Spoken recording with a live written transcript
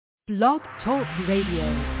Blog Talk Radio.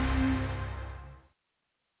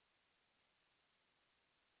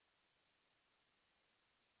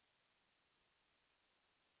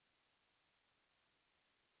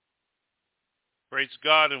 Praise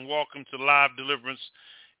God and welcome to Live Deliverance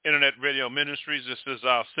Internet Radio Ministries. This is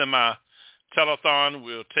our semi-telethon.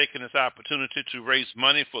 We're taking this opportunity to raise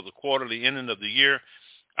money for the quarterly ending of the year.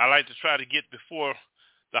 I like to try to get before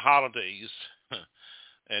the holidays,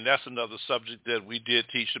 and that's another subject that we did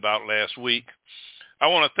teach about last week. I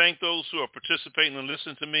want to thank those who are participating and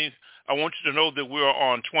listening to me. I want you to know that we are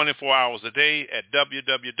on 24 hours a day at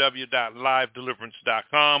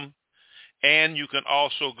www.livedeliverance.com, and you can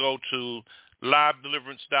also go to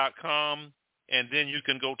livedeliverance.com, and then you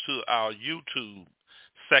can go to our YouTube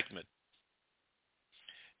segment,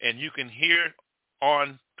 and you can hear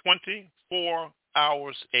on 24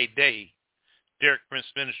 hours a day Derek Prince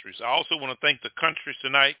Ministries. I also want to thank the countries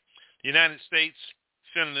tonight: the United States,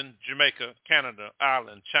 Finland, Jamaica, Canada,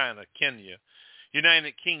 Ireland, China, Kenya,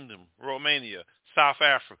 United Kingdom, Romania, South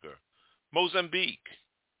Africa, Mozambique,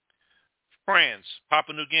 France,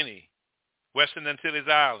 Papua New Guinea, Western Antilles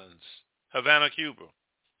Islands, Havana, Cuba,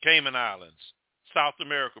 Cayman Islands, South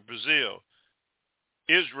America, Brazil,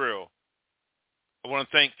 Israel. I want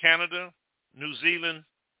to thank Canada, New Zealand,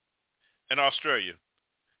 and Australia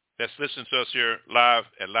that's listening to us here live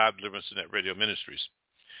at Live Deliverance Internet Radio Ministries.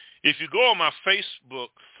 If you go on my Facebook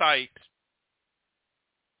site,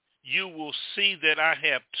 you will see that I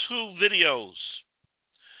have 2 videos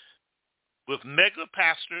with mega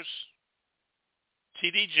pastors,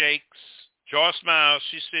 T.D. Jakes, Joyce Miles.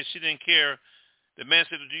 She said she didn't care. The man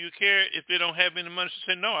said, do you care if they don't have any money? She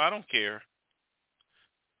said, no, I don't care.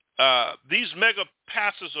 These mega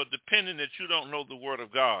pastors are depending that you don't know the Word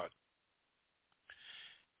of God.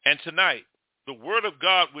 And tonight, the Word of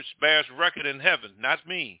God which bears record in heaven, not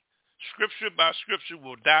me, Scripture by Scripture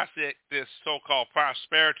will dissect this so-called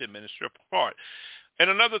prosperity ministry apart. And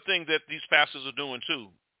another thing that these pastors are doing too,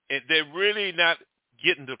 they're really not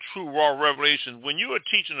getting the true raw revelation. When you are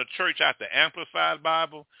teaching a church out the Amplified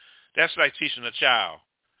Bible, that's like teaching a child.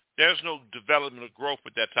 There's no development or growth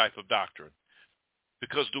with that type of doctrine,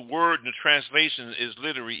 because the word in the translation is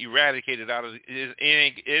literally eradicated out of it. It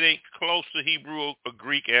ain't close to Hebrew or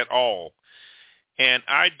Greek at all. And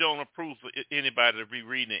I don't approve for anybody to be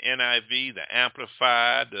reading the NIV, the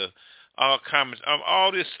Amplified, all comments,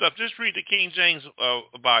 all this stuff. Just read the King James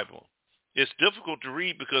Bible. It's difficult to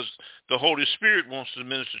read because the Holy Spirit wants to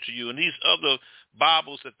minister to you. And these other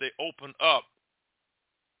Bibles that they open up,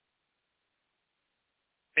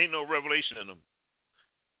 ain't no revelation in them.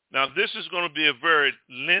 Now, this is going to be a very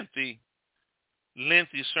lengthy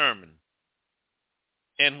sermon.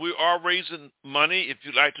 And we are raising money. If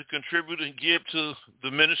you'd like to contribute and give to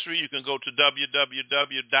the ministry, you can go to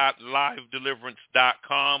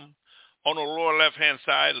www.livedeliverance.com. On the lower left-hand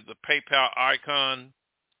side of the PayPal icon,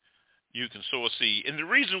 you can sow a seed. And the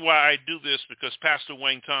reason why I do this, because Pastor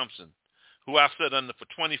Wayne Thompson, who I sat under for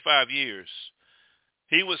 25 years,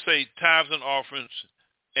 he would say tithes and offerings,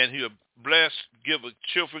 and he would bless, give a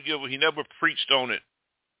cheerful giver. He never preached on it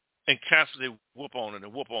and constantly whoop on it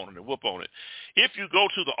and whoop on it and whoop on it. If you go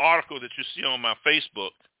to the article that you see on my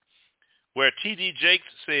Facebook, where T.D. Jakes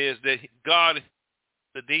says that God is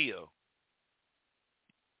the deal,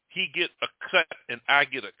 he get a cut and I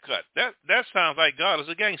get a cut. That sounds like God is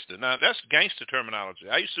a gangster. Now, that's gangster terminology.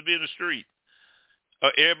 I used to be in the street.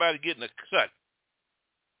 Everybody getting a cut.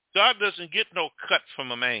 God doesn't get no cut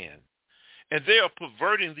from a man. And they are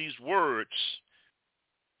perverting these words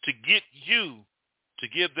to get you to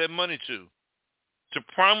give their money to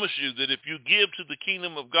promise you that if you give to the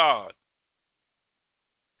kingdom of God,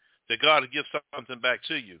 that God will give something back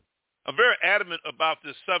to you. I'm very adamant about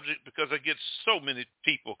this subject because I get so many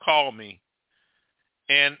people call me,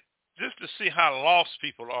 and just to see how lost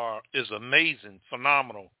people are is amazing,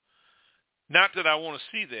 phenomenal. Not that I want to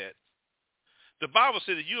see that. The Bible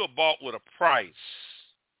says that you are bought with a price.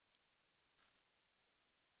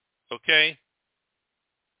 Okay?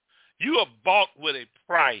 You are bought with a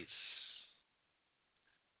price.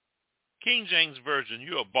 King James Version,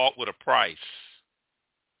 you are bought with a price.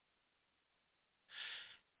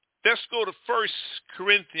 Let's go to 1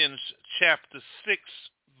 Corinthians chapter 6,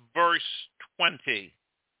 verse 20.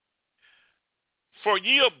 For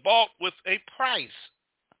ye are bought with a price.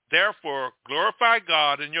 Therefore, glorify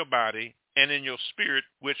God in your body and in your spirit,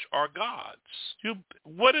 which are God's.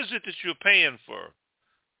 What is it that you're paying for?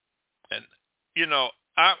 And, you know,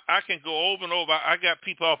 I can go over and over. I got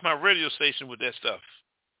people off my radio station with that stuff.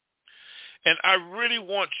 And I really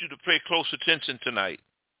want you to pay close attention tonight,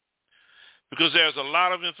 because there's a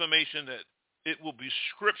lot of information that it will be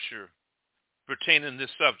scripture pertaining to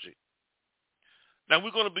this subject. Now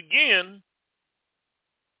we're going to begin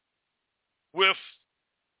with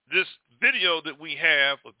this video that we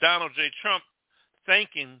have of Donald J. Trump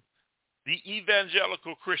thanking the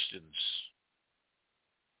evangelical Christians.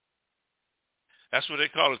 That's what they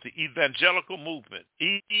call it, the evangelical movement.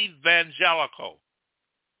 Evangelical.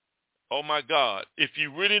 Oh my God. If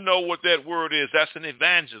you really know what that word is, that's an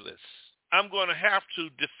evangelist. I'm going to have to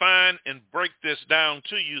define and break this down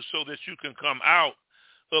to you so that you can come out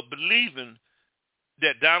of believing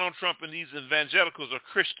that Donald Trump and these evangelicals are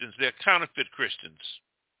Christians. They're counterfeit Christians.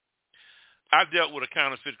 I dealt with a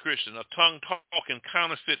counterfeit Christian, a tongue-talking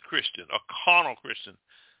counterfeit Christian, a carnal Christian.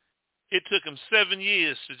 It took him 7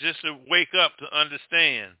 years to wake up to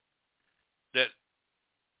understand that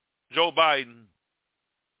Joe Biden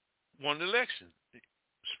won the election.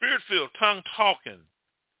 Spirit-filled, tongue-talking,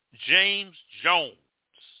 James Jones.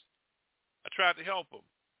 I tried to help him.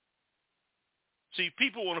 See,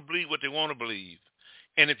 people want to believe what they want to believe.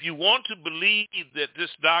 And if you want to believe that this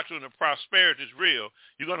doctrine of prosperity is real,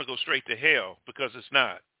 you're going to go straight to hell, because it's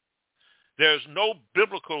not. There's no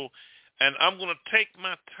biblical, and I'm going to take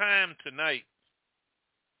my time tonight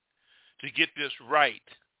to get this right.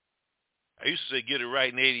 I used to say get it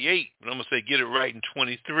right in 88, but I'm going to say get it right in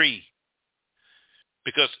 23,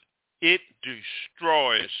 because it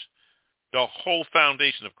destroys the whole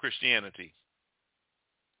foundation of Christianity.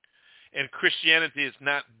 And Christianity is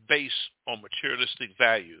not based on materialistic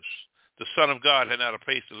values. The Son of God had not a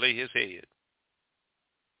place to lay his head.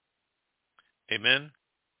 Amen?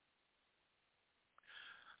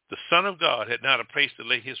 The Son of God had not a place to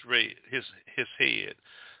lay his head.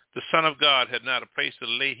 The Son of God had not a place to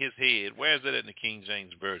lay his head. Where is it in the King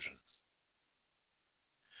James Version?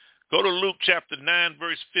 Go to Luke chapter 9,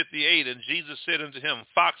 verse 58. And Jesus said unto him,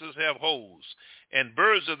 foxes have holes, and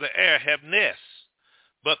birds of the air have nests,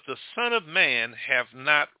 but the Son of Man have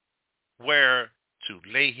not where to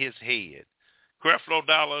lay his head. Creflo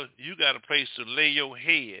Dollar, you got a place to lay your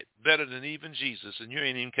head better than even Jesus, and you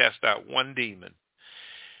ain't even cast out one demon.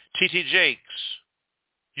 T.T. Jakes,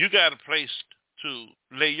 you got a place to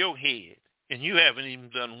lay your head, and you haven't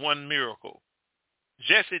even done one miracle.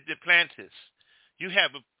 Jesse Duplantis, you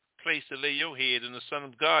have a place to lay your head, and the Son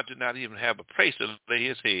of God did not even have a place to lay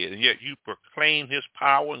his head, and yet you proclaim his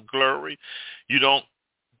power and glory. They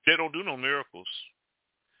don't do no miracles.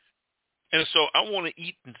 And so I want to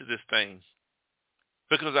eat into this thing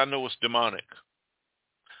because I know it's demonic.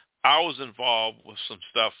 I was involved with some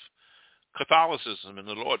stuff, Catholicism, and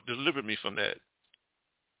the Lord delivered me from that.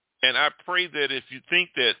 And I pray that if you think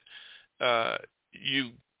that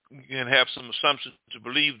you can have some assumption to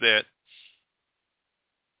believe that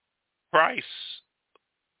Christ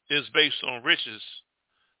is based on riches,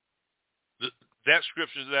 that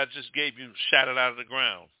scripture that I just gave you shot it out of the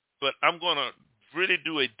ground. But I'm going to really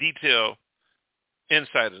do a detailed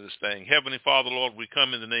insight of this thing. Heavenly Father, Lord, we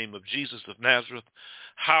come in the name of Jesus of Nazareth.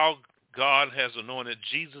 How God has anointed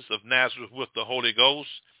Jesus of Nazareth with the Holy Ghost,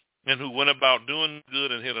 and who went about doing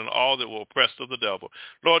good and healing all that were oppressed of the devil.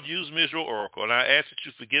 Lord, use me as your oracle, and I ask that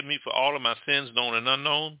you forgive me for all of my sins, known and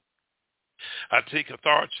unknown. I take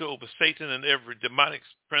authority over Satan and every demonic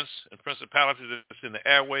prince and principality that's in the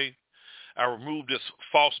airway. I remove this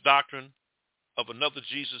false doctrine of another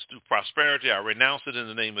Jesus through prosperity. I renounce it in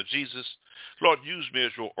the name of Jesus. Lord, use me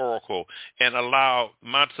as your oracle and allow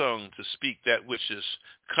my tongue to speak that which is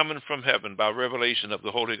coming from heaven by revelation of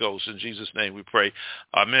the Holy Ghost. In Jesus' name we pray.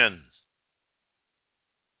 Amen.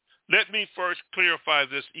 Let me first clarify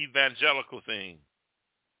this evangelical thing,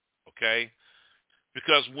 okay?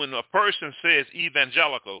 Because when a person says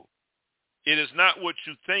evangelical, it is not what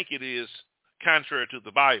you think it is, contrary to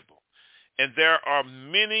the Bible. And there are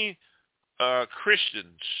many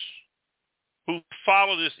Christians who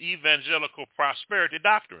follow this evangelical prosperity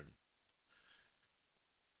doctrine.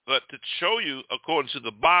 But to show you, according to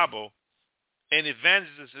the Bible, an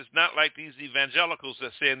evangelist is not like these evangelicals that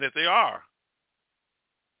are saying that they are.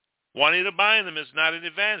 Juanita Bynum is not an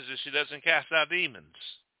evangelist. She doesn't cast out demons.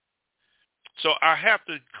 So I have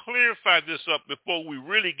to clarify this up before we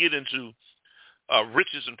really get into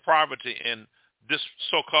riches and poverty and this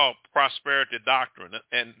so-called prosperity doctrine.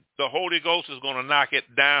 And the Holy Ghost is going to knock it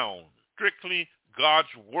down. Strictly God's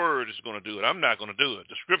word is going to do it. I'm not going to do it.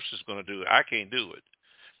 The scripture is going to do it. I can't do it.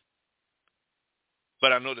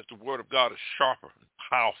 But I know that the word of God is sharper and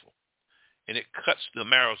powerful, and it cuts the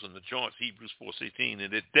marrows and the joints, Hebrews 4:16,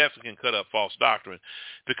 and it definitely can cut up false doctrine,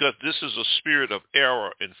 because this is a spirit of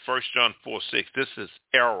error in 1 John 4:6. This is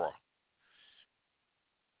error.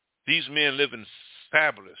 These men live in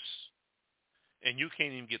fabulous, and you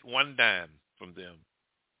can't even get one dime from them.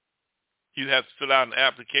 You have to fill out an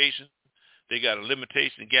application They got a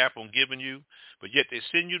limitation gap on giving you, but yet they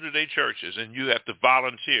send you to their churches and you have to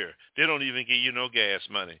volunteer. They don't even give you no gas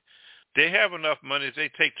money. They have enough money.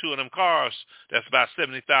 They take two of them cars that's about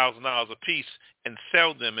 $70,000 a piece and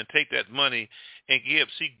sell them and take that money and give.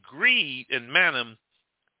 See, greed and mammon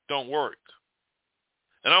don't work.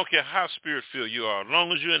 And I don't care how spirit-filled you are. As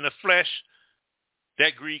long as you're in the flesh,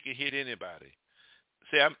 that greed can hit anybody.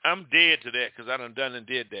 See, I'm dead to that because I done and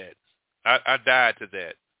did that. I died to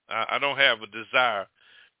that. I don't have a desire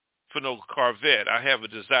for no Corvette. I have a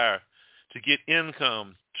desire to get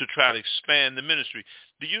income to try to expand the ministry.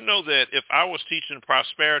 Do you know that if I was teaching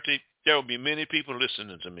prosperity, there would be many people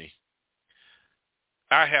listening to me?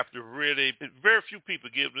 I have to really, very few people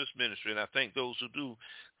give this ministry, and I think those who do,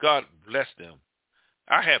 God bless them.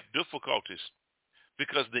 I have difficulties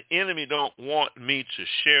because the enemy don't want me to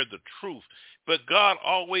share the truth. But God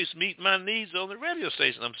always meet my needs on the radio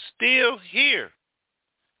station. I'm still here.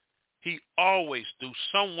 He always, through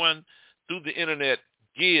someone, through the internet,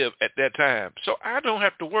 give at that time. So I don't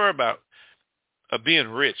have to worry about being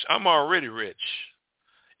rich. I'm already rich.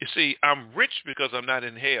 You see, I'm rich because I'm not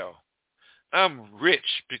in hell. I'm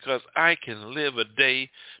rich because I can live a day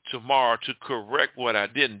tomorrow to correct what I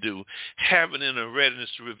didn't do, having in a readiness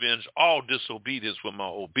to revenge all disobedience when my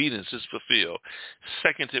obedience is fulfilled.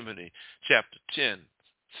 2 Timothy chapter 10,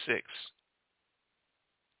 6.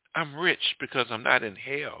 I'm rich because I'm not in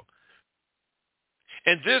hell.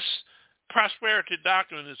 And this prosperity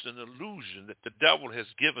doctrine is an illusion that the devil has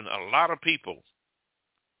given a lot of people.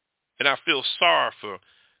 And I feel sorry for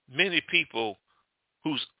many people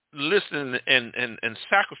who's listening and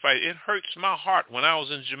sacrifice. It hurts my heart when I was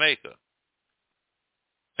in Jamaica.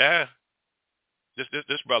 Yeah,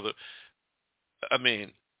 this brother, I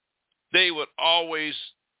mean, they would always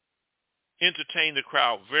entertain the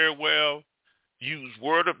crowd very well, use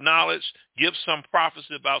word of knowledge, give some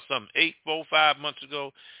prophecy about some 5 months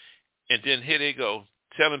ago, and then here they go,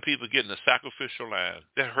 telling people getting a sacrificial lamb.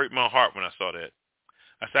 That hurt my heart when I saw that.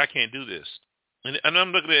 I said, I can't do this. And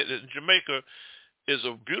I'm looking at it. Jamaica is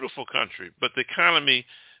a beautiful country, but the economy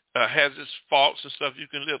has its faults and stuff. You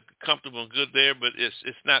can live comfortable and good there, but it's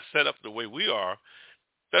not set up the way we are.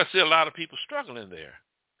 I see a lot of people struggling there.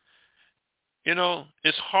 You know,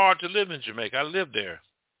 it's hard to live in Jamaica. I live there,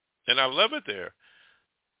 and I love it there.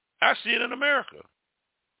 I see it in America.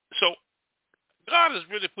 So God has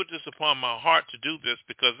really put this upon my heart to do this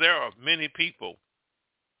because there are many people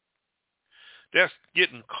that's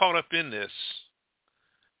getting caught up in this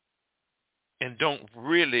and don't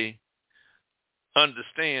really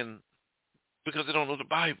understand because they don't know the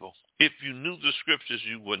Bible. If you knew the scriptures,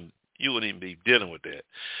 you wouldn't even be dealing with that.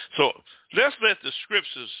 So let's let the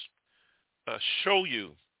scriptures show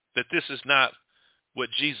you that this is not what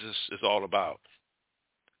Jesus is all about.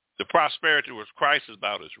 The prosperity which Christ is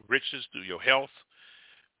about is riches through your health,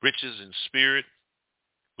 riches in spirit,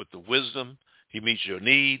 with the wisdom. He meets your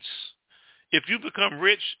needs. If you become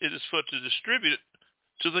rich, it is for to distribute it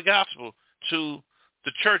to the gospel, to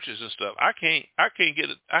the churches and stuff. I can't get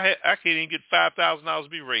it. I can't even get $5,000 to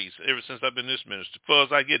be raised ever since I've been in this ministry. As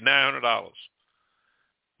I get $900.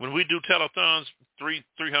 When we do telethons,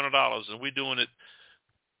 $300, and we're doing it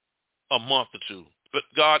a month or two. But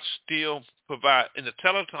God still provides, in the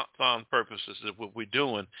telethon purposes of what we're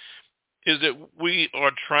doing, is that we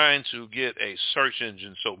are trying to get a search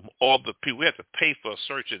engine so all the people, we have to pay for a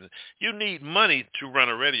search engine. You need money to run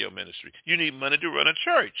a radio ministry. You need money to run a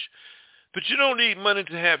church. But you don't need money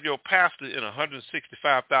to have your pastor in a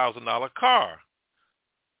 $165,000 car.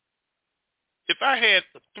 If I had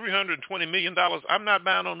 $320 million, I'm not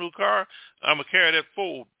buying no new car. I'm going to carry that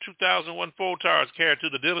Ford, 2001 Ford tires, carry it to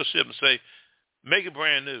the dealership and say, make it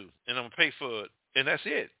brand new, and I'm going to pay for it. And that's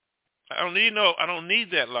it. I don't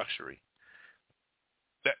need that luxury.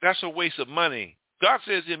 That's a waste of money. God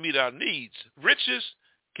says he'll meet our needs. Riches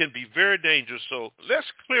can be very dangerous. So let's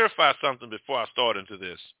clarify something before I start into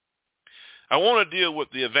this. I want to deal with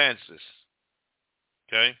the evangelists,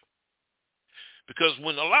 okay? Because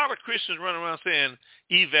when a lot of Christians run around saying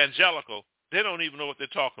evangelical, they don't even know what they're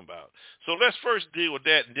talking about. So let's first deal with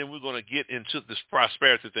that, and then we're going to get into this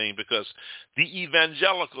prosperity thing, because the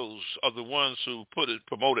evangelicals are the ones who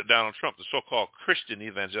promoted Donald Trump, the so-called Christian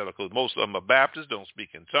evangelicals. Most of them are Baptists, don't speak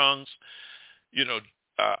in tongues. You know,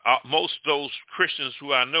 most of those Christians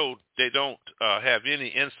who I know, they don't have any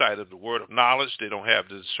insight of the word of knowledge. They don't have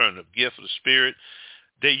the discerning gift of the Spirit.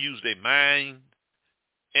 They use their mind,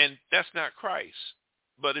 and that's not Christ.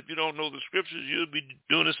 But if you don't know the scriptures, you'll be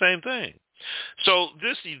doing the same thing. So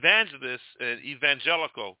this evangelist and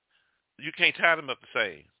evangelical, you can't tie them up the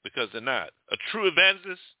same, because they're not. A true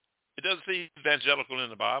evangelist, it doesn't say evangelical in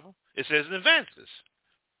the Bible. It says an evangelist.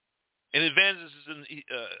 And evangelist is in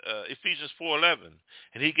Ephesians 4:11.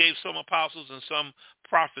 And he gave some apostles and some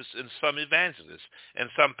prophets and some evangelists and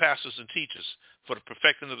some pastors and teachers for the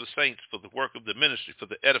perfecting of the saints, for the work of the ministry, for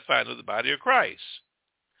the edifying of the body of Christ.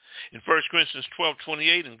 In 1 Corinthians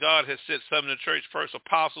 12:28, and God has set some in the church, first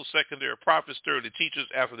apostles, secondary prophets, thirdly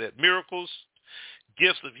teachers, after that miracles,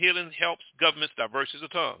 gifts of healing, helps, governments, diversities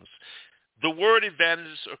of tongues. The word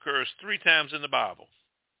evangelist occurs 3 times in the Bible.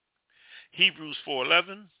 Hebrews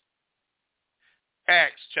 4:11,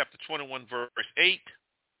 Acts chapter 21, verse 8,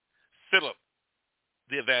 Philip,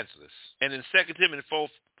 the evangelist. And in 2 Timothy 4,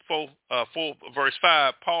 verse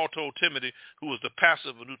 5, Paul told Timothy, who was the pastor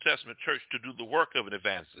of a New Testament church, to do the work of an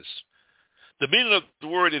evangelist. The meaning of the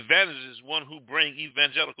word evangelist is one who brings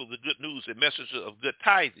evangelical, the good news, a messenger of good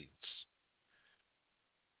tidings.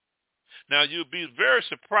 Now, you'll be very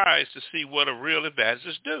surprised to see what a real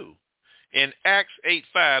evangelist do. In Acts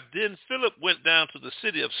 8:5, then Philip went down to the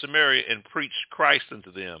city of Samaria and preached Christ unto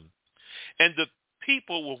them. And the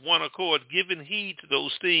people with one accord, giving heed to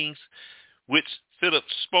those things which Philip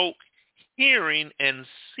spoke, hearing and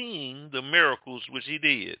seeing the miracles which he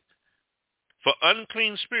did. For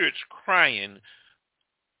unclean spirits crying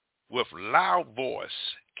with loud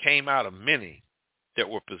voice came out of many that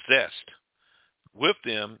were possessed with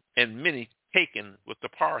them, and many taken with the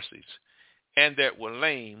palsies, and that were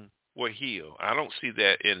lame were healed. I don't see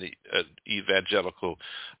that in the evangelical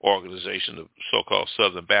organization, the so-called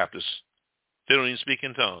Southern Baptists. They don't even speak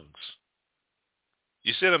in tongues.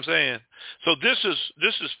 You see what I'm saying? So this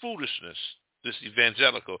is foolishness, this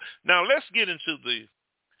evangelical. Now let's get into the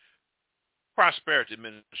prosperity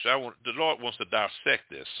ministry. The Lord wants to dissect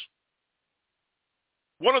this.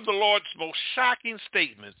 One of the Lord's most shocking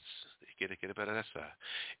statements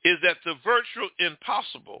is that the virtual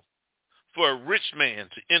impossible for a rich man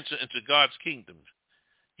to enter into God's kingdom.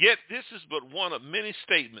 Yet this is but one of many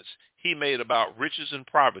statements he made about riches and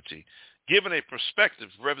poverty, given a perspective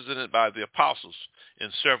represented by the apostles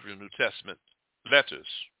in several New Testament letters.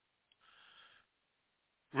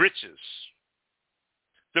 Riches.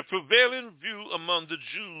 The prevailing view among the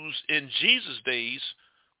Jews in Jesus' days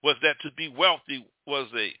was that to be wealthy was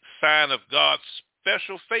a sign of God's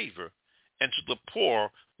special favor, and to the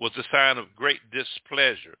poor was a sign of great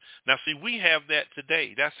displeasure. Now, see, we have that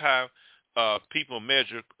today. That's how people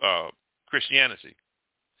measure Christianity.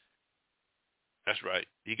 That's right.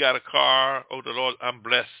 You got a car. Oh, the Lord, I'm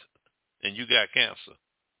blessed. And you got cancer.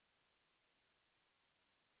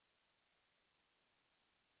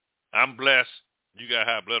 I'm blessed. You got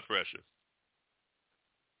high blood pressure.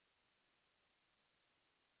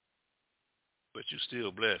 But you're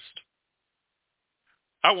still blessed.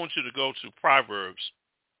 I want you to go to Proverbs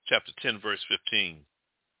chapter 10, verse 15.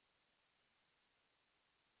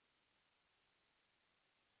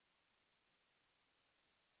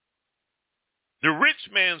 The rich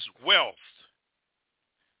man's wealth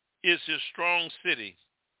is his strong city.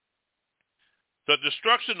 The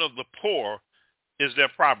destruction of the poor is their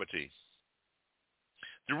poverty.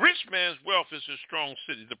 The rich man's wealth is his strong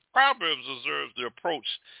city. The Proverbs observes the approach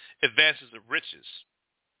advances of riches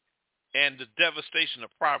and the devastation of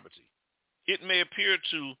poverty. It may appear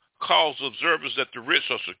to cause observers that the rich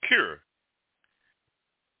are secure,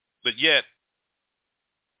 but yet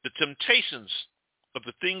the temptations of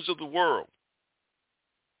the things of the world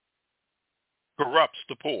corrupts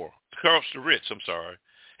the rich,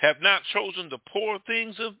 have not chosen the poor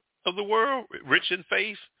things of the world, rich in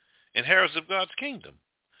faith, and heirs of God's kingdom.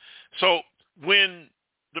 So when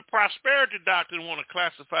the prosperity doctrine want to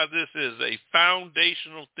classify this as a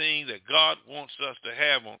foundational thing that God wants us to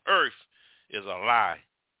have on earth, is a lie.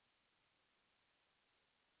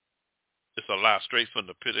 It's a lie straight from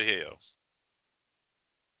the pit of hell.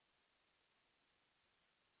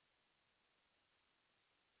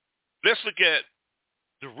 Let's look at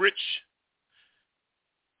the rich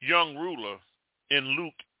young ruler in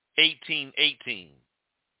Luke 18:18.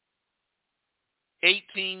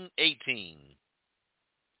 18:18.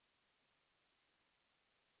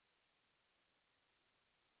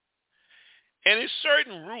 And a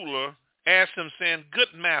certain ruler asked him, saying,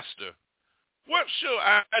 Good master, what shall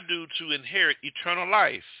I do to inherit eternal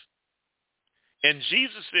life? And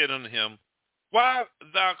Jesus said unto him, Why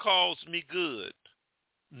thou callest me good?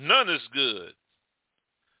 None is good,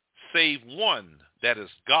 save one, that is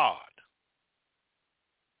God.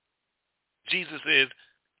 Jesus said,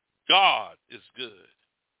 God is good.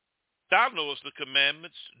 Thou knowest the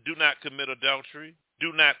commandments. Do not commit adultery.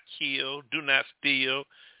 Do not kill. Do not steal.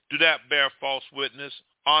 Do not bear false witness.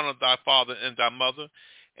 Honor thy father and thy mother.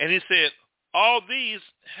 And he said, all these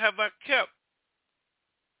have I kept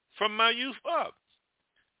from my youth up.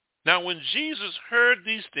 Now when Jesus heard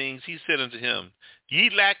these things, he said unto him, Ye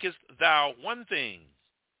lackest thou one thing.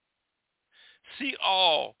 See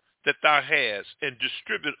all that thou hast, and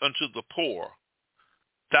distribute unto the poor.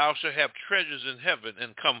 Thou shalt have treasures in heaven,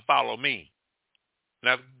 and come follow me.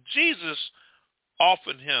 Now Jesus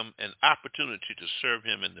offered him an opportunity to serve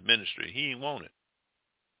him in the ministry. He didn't want it.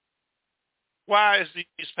 Why is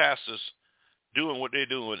these pastors doing what they're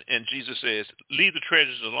doing? And Jesus says, leave the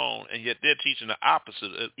treasures alone, and yet they're teaching the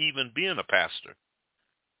opposite of even being a pastor.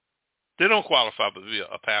 They don't qualify to be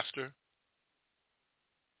a pastor.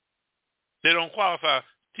 They don't qualify.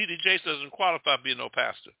 T.D. Jakes doesn't qualify to be no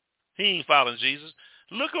pastor. He ain't following Jesus.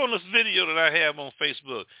 Look on this video that I have on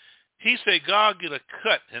Facebook. He said, God get a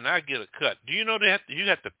cut, and I get a cut. Do you know you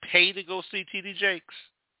have to pay to go see T.D. Jakes?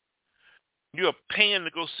 You're paying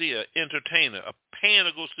to go see an entertainer, paying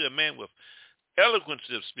to go see a man with eloquence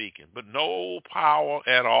of speaking, but no power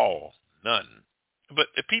at all. None. But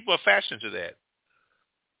people are fashioned to that.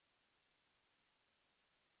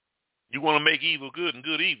 You want to make evil good and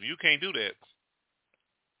good evil. You can't do that.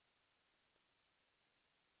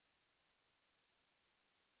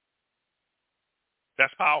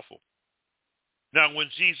 That's powerful. Now, when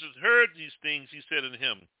Jesus heard these things, he said unto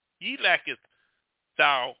him, Ye lacketh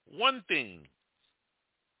thou one thing.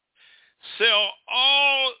 Sell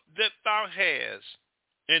all that thou hast,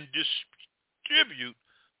 and distribute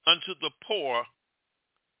unto the poor,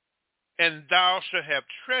 and thou shalt have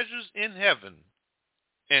treasures in heaven,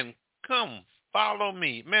 and come follow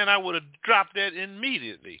me. Man, I would have dropped that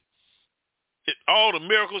immediately. All the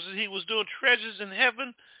miracles that he was doing, treasures in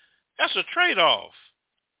heaven, that's a trade-off.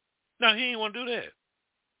 No, he didn't want to do that.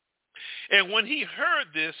 And when he heard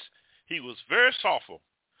this, he was very sorrowful,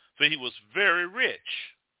 for he was very rich.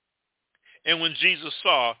 And when Jesus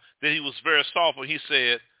saw that he was very sorrowful, he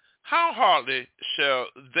said, How hardly shall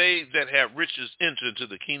they that have riches enter into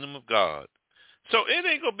the kingdom of God? So it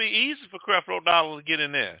ain't going to be easy for Creflo Dollar to get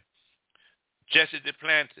in there. Jesse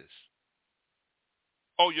Duplantis.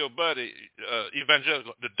 Oh, your buddy,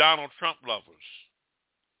 evangelical, the Donald Trump lovers.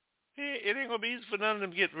 It ain't going to be easy for none of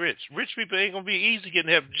them to get rich. Rich people ain't going to be easy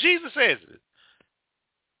getting heaven. Jesus says it.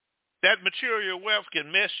 That material wealth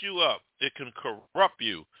can mess you up. It can corrupt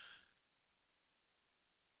you.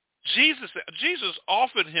 Jesus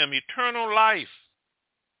offered him eternal life.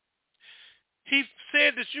 He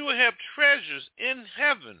said that you will have treasures in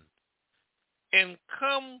heaven, and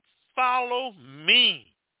come follow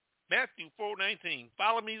me. Matthew 4:19.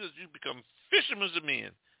 Follow me as you become fishermen of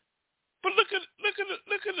men. But look at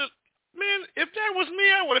the man. If that was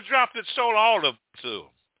me, I would have dropped it, sold all of them to him.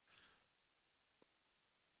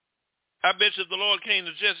 I bet you if the Lord came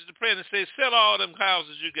to Jesse the prayer and said, sell all them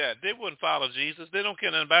houses you got, they wouldn't follow Jesus. They don't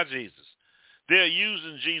care nothing about Jesus. They're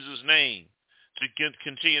using Jesus' name to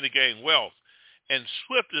continue to gain wealth, and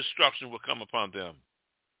swift destruction will come upon them,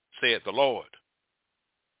 saith the Lord.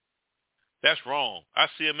 That's wrong. I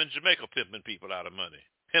see them in Jamaica pimping people out of money,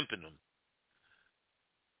 pimping them.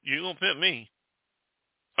 You gonna pimp me?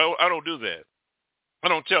 I don't do that. I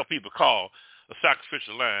don't tell people call a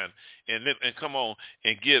sacrificial line and come on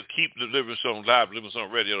and keep the Deliverance on live, Deliverance on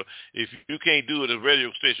radio. If you can't do it, the radio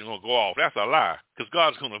station gonna go off. That's a lie, because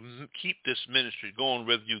God's gonna keep this ministry going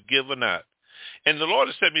whether you give or not. And the Lord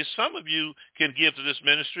has said to me, some of you can give to this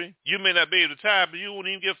ministry. You may not be able to tithe, but you won't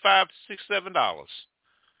even give $5, $6, $7.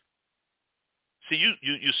 See,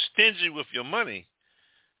 you're stingy with your money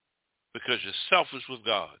because you're selfish with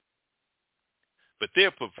God. But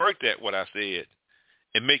they'll pervert that, what I said,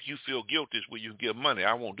 and make you feel guilty where you give money.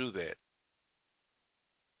 I won't do that.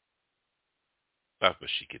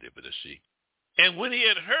 And when he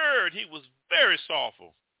had heard, he was very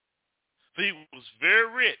sorrowful, for he was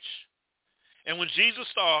very rich. And when Jesus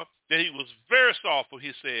saw that he was very sorrowful,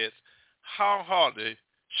 he said, How hardly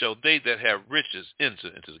shall they that have riches enter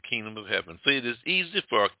into the kingdom of heaven? For it is easy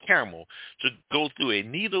for a camel to go through a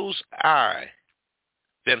needle's eye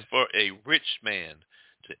than for a rich man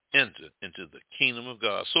to enter into the kingdom of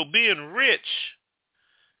God. So being rich,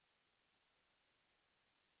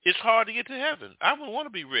 it's hard to get to heaven. I would want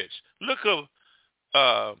to be rich. Look at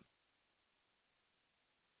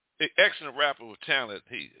an excellent rapper with talent.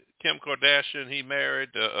 Kim Kardashian, he married,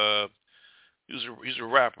 he's a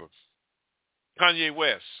rapper. Kanye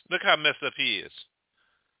West, look how messed up he is.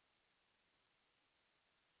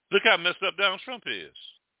 Look how messed up Donald Trump is.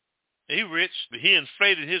 He rich, but he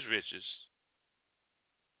inflated his riches.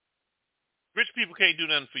 Rich people can't do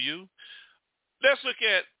nothing for you. Let's look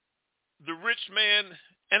at the rich man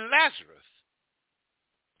and Lazarus.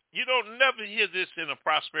 You don't never hear this in a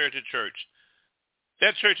prosperity church.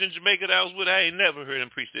 That church in Jamaica that I was with, I ain't never heard him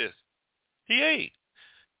preach this. He ain't.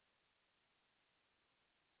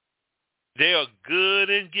 They are good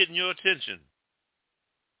in getting your attention.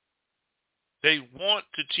 They want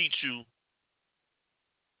to teach you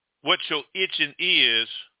what your itching ears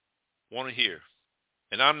want to hear.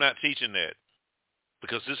 And I'm not teaching that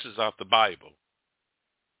because this is out the Bible.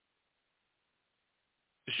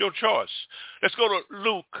 It's your choice. Let's go to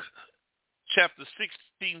Luke chapter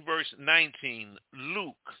 16, verse 19.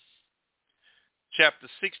 Luke chapter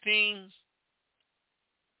 16,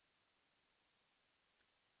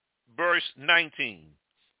 verse 19.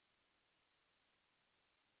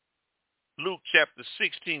 Luke chapter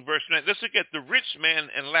 16, verse 9. Let's look at the rich man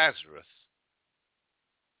and Lazarus.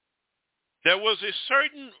 There was a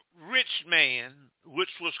certain rich man which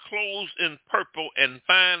was clothed in purple and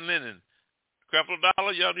fine linen. Couple of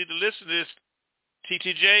dollars, y'all need to listen to this.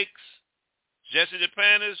 T.T. Jakes, Jesse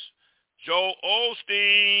DePanis, Joel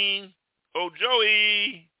Osteen, oh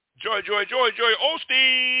Joey, Joy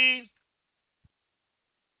Osteen,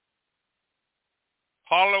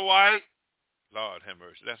 Harlow White. Lord have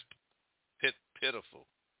mercy, that's pitiful.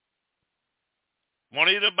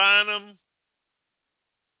 Juanita Bynum.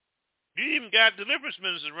 You even got deliverance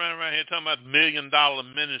ministers running around here talking about $1 million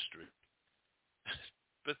ministry.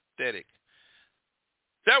 Pathetic.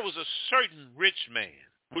 There was a certain rich man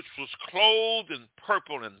which was clothed in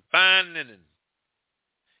purple and fine linen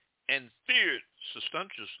and feared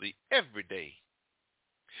sumptuously every day.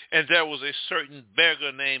 And there was a certain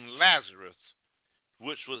beggar named Lazarus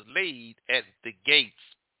which was laid at the gates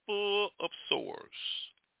full of sores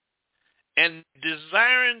and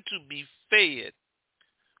desiring to be fed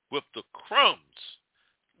with the crumbs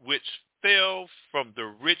which fell from the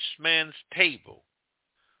rich man's table.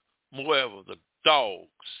 Moreover, the dogs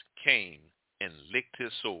came and licked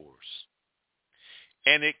his sores.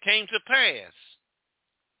 And it came to pass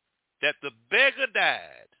that the beggar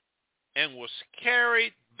died and was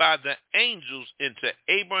carried by the angels into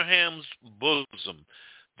Abraham's bosom.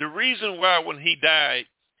 The reason why when he died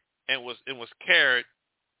and was carried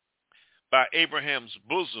by Abraham's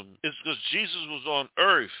bosom is because Jesus was on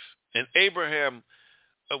earth and Abraham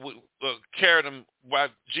carried him while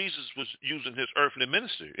Jesus was using his earthly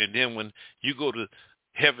ministry. And then when you go to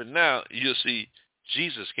heaven now, you'll see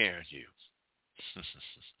Jesus carrying you.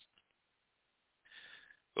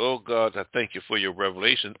 Oh, God, I thank you for your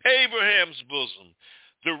revelation. Abraham's bosom.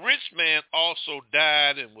 The rich man also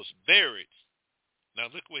died and was buried. Now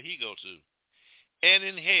look where he go to. And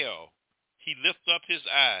in hell he lifted up his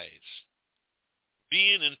eyes,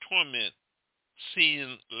 being in torment,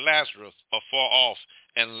 seeing Lazarus afar off,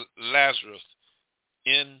 and Lazarus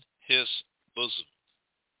in his bosom.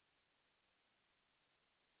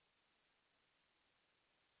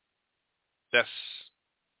 That's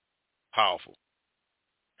powerful.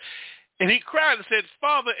 And he cried and said,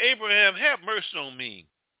 Father Abraham, have mercy on me,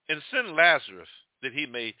 and send Lazarus that he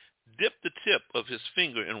may dip the tip of his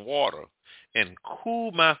finger in water and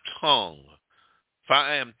cool my tongue, for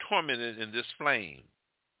I am tormented in this flame.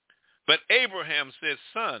 But Abraham said,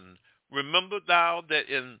 Son, remember thou that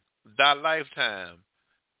in thy lifetime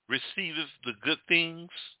receiveth the good things.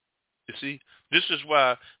 You see, this is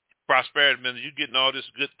why prosperity means you're getting all these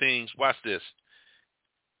good things. Watch this.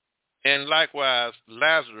 And likewise,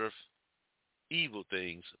 Lazarus, evil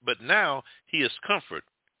things. But now he is comfort,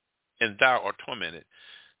 and thou art tormented.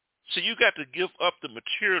 So you got to give up the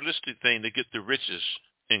materialistic thing to get the riches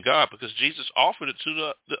in God, because Jesus offered it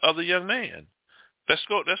to the other young man. Let's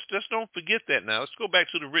don't forget that now. Let's go back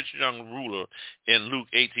to the rich young ruler in Luke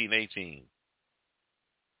 18:18.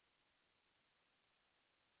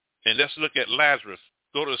 And let's look at Lazarus.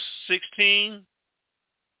 Go to 16.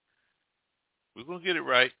 We're going to get it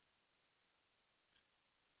right.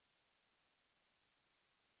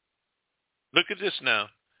 Look at this now.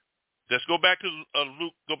 Let's go back to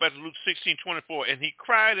Luke. Go back to Luke 16:24. And he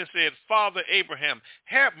cried and said, Father Abraham,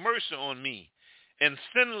 have mercy on me, and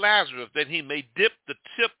send Lazarus that he may dip the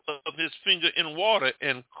tip of his finger in water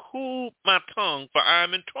and cool my tongue, for I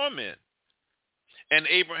am in torment. And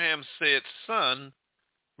Abraham said, Son,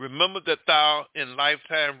 remember that thou in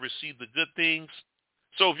lifetime receive the good things.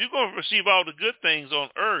 So if you're going to receive all the good things on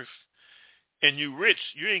earth and you rich,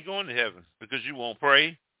 you ain't going to heaven because you won't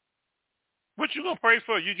pray. What you going to pray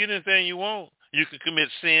for? You get anything you want. You can commit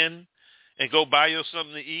sin and go buy you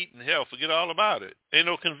something to eat, and hell, forget all about it. Ain't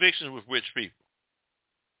no convictions with rich people.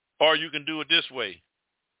 Or you can do it this way.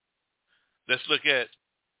 Let's look at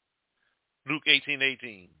Luke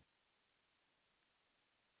 18:18.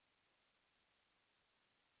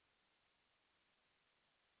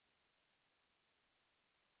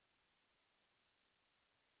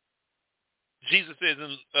 Jesus says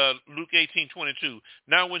in Luke 18:22,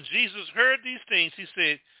 now when Jesus heard these things, he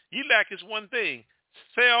said, ye lack is one thing,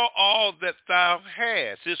 Sell all that thou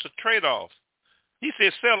hast. It's a trade-off. He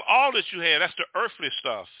says, sell all that you have. That's the earthly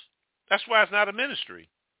stuff. That's why it's not a ministry.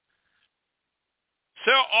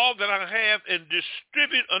 Sell all that I have and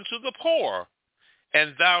distribute unto the poor,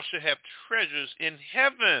 and thou shalt have treasures in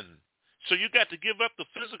heaven. So you got to give up the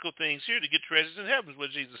physical things here to get treasures in heaven, is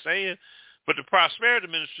what Jesus is saying. But the prosperity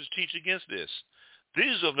ministers teach against this.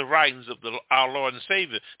 These are the writings of our Lord and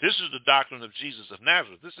Savior. This is the doctrine of Jesus of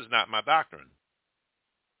Nazareth. This is not my doctrine.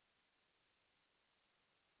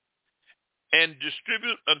 And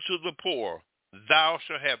distribute unto the poor. Thou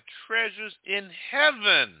shalt have treasures in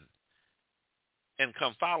heaven, and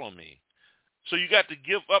come follow me. So you got to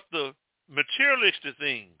give up the materialistic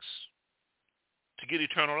things to get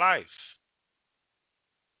eternal life.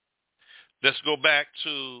 Let's go back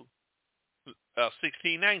to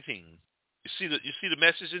 16:19. You see the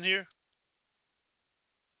message in here?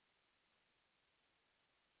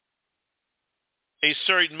 A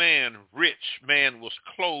certain man, rich man, was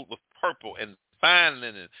clothed with purple and fine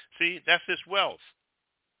linen. See, that's his wealth.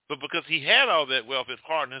 But because he had all that wealth, it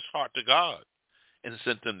hardened his heart to God and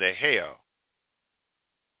sent them to hell.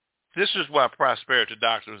 This is why prosperity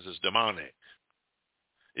doctrines is demonic.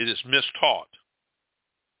 It is mistaught.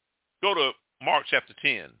 Go to Mark chapter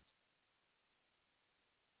 10.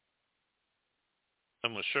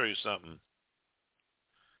 I'm going to show you something.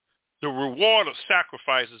 The reward of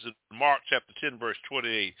sacrifices in Mark chapter 10, verse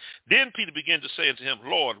 28. Then Peter began to say unto him,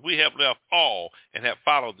 Lord, we have left all and have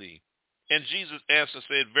followed thee. And Jesus answered and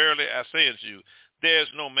said, Verily I say unto you, there is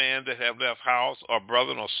no man that have left house or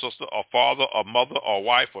brother or sister or father or mother or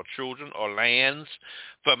wife or children or lands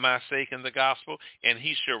for my sake in the gospel, and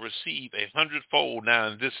he shall receive 100-fold now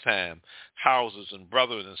in this time, houses and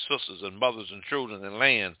brothers and sisters and mothers and children and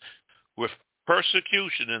lands, with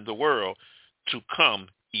persecution in the world to come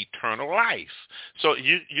eternal life. So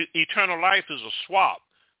eternal life is a swap.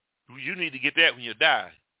 You need to get that when you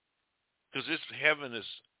die, because this heaven is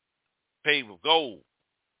paved with gold.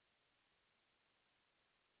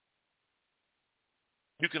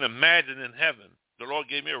 You can imagine in heaven. The Lord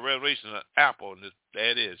gave me a revelation of an apple, and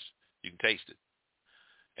there it is. You can taste it.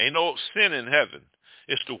 Ain't no sin in heaven.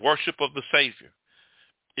 It's the worship of the Savior.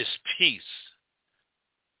 It's peace.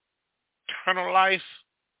 Eternal life.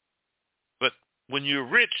 But when you're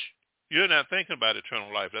rich, you're not thinking about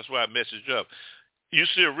eternal life. That's why I messaged up. You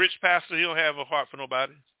see a rich pastor, he don't have a heart for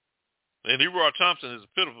nobody. And Leroy Thompson is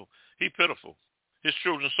pitiful. He's pitiful. His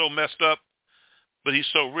children are so messed up, but he's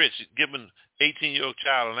so rich. He's giving 18-year-old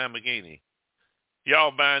child a Lamborghini.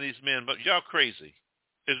 Y'all buying these men, but y'all crazy.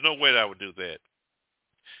 There's no way that I would do that.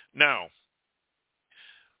 Now,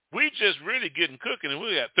 we just really getting cooking, and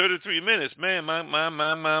we got 33 minutes. Man,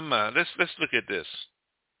 my. Let's look at this.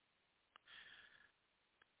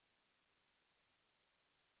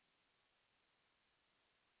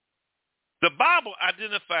 The Bible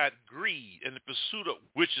identified greed and the pursuit of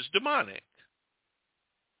which is demonic.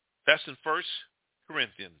 That's in 1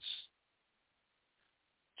 Corinthians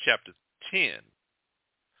chapter 10,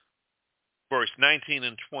 verse 19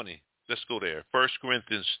 and 20. Let's go there. 1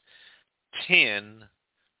 Corinthians 10,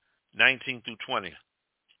 19 through 20.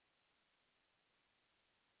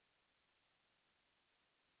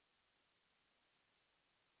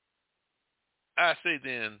 I say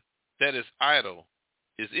then, that is idol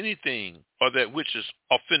is anything, or that which is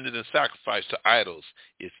offended and sacrificed to idols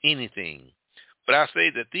is anything. But I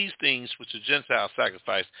say that these things which the Gentiles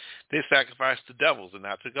sacrifice, they sacrifice to devils and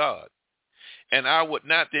not to God. And I would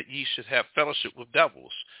not that ye should have fellowship with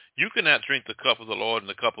devils. You cannot drink the cup of the Lord and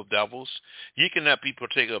the cup of devils. Ye cannot be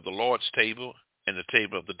partaker of the Lord's table and the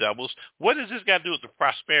table of the devils. What does this got to do with the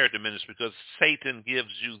prosperity ministry? Because Satan gives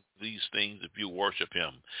you these things if you worship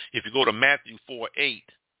him. If you go to Matthew 4:8,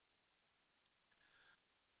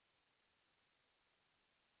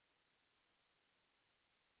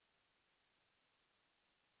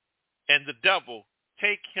 and the devil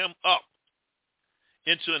take him up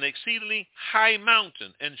into an exceedingly high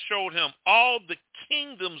mountain and showed him all the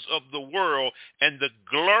kingdoms of the world and the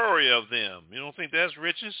glory of them. You don't think there's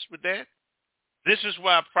riches with that? This is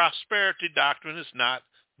why prosperity doctrine is not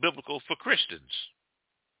biblical for Christians.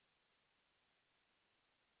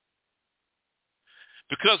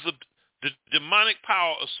 Because of the demonic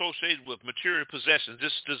power associated with material possessions,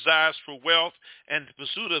 this desires for wealth and the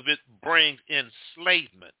pursuit of it brings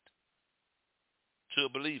enslavement to a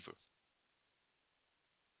believer.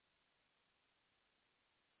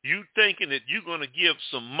 You thinking that you're going to give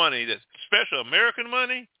some money, that's special American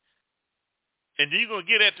money, and you're going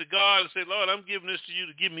to get that to God and say, Lord, I'm giving this to you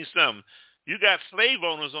to give me something. You got slave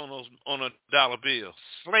owners on a dollar bill,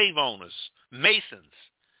 slave owners, masons.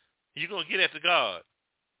 You're going to get that to God.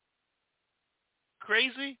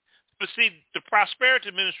 crazy? But see, the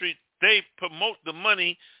prosperity ministry, they promote the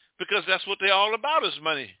money because that's what they're all about is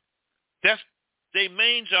money. That's their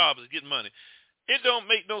main job is getting money. It don't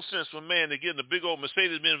make no sense for a man to get in a big old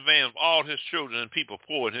Mercedes-Benz van with all his children and people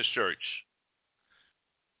poor in his church.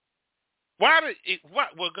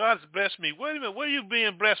 Well, God's blessed me. Wait a minute, what are you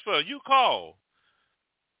being blessed for? You call.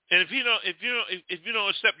 And if you don't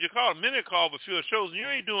accept your call, many call but few are chosen. You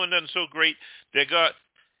ain't doing nothing so great that God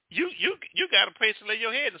you got a place to lay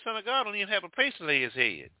your head. The Son of God don't even have a place to lay his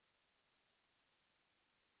head.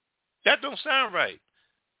 That don't sound right.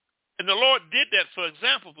 And the Lord did that for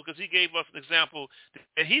example because he gave us an example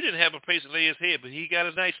that he didn't have a place to lay his head, but he got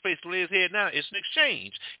a nice place to lay his head now. It's an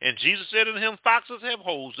exchange. And Jesus said unto him, foxes have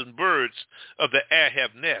holes and birds of the air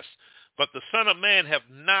have nests, but the Son of Man have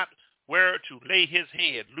not where to lay his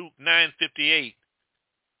head. Luke 9:58.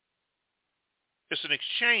 It's an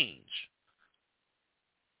exchange.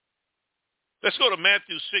 Let's go to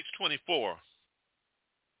Matthew 6:24.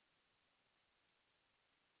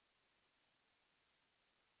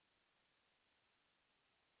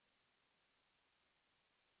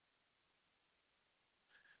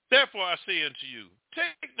 Therefore I say unto you,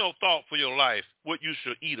 take no thought for your life, what you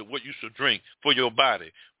shall eat or what you shall drink, for your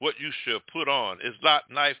body, what you shall put on. Is not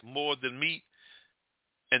life more than meat,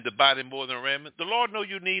 and the body more than raiment? The Lord know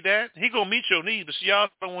you need that. He going to meet your needs, but see, y'all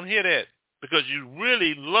don't want to hear that because you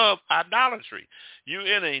really love idolatry. You're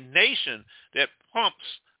in a nation that pumps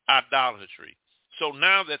idolatry. So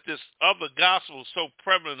now that this other gospel is so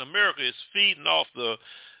prevalent in America, it's feeding off the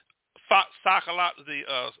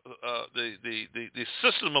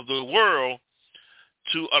system of the world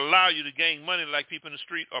to allow you to gain money like people in the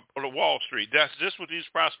street or Wall Street. That's just what these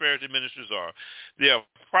prosperity ministries are. They are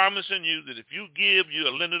promising you that if you give, you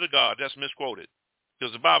are lender to God. That's misquoted.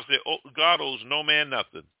 Because the Bible says God owes no man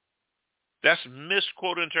nothing. That's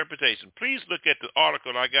misquoted interpretation. Please look at the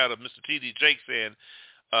article I got of Mr. T.D. Jakes saying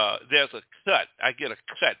there's a cut. I get a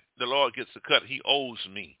cut. The Lord gets a cut. He owes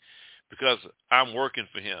me because I'm working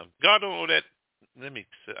for him. God don't owe that.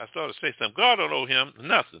 I started to say something. God don't owe him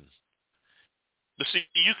nothing. But see,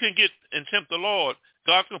 you can get and tempt the Lord.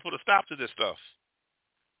 God's going to put a stop to this stuff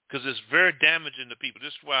because it's very damaging to people.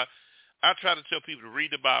 This is why I try to tell people to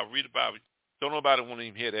read the Bible, read the Bible. Don't nobody want to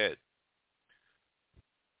even hear that.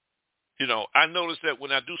 You know, I notice that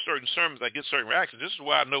when I do certain sermons, I get certain reactions. This is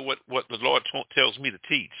why I know what the Lord tells me to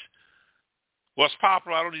teach. What's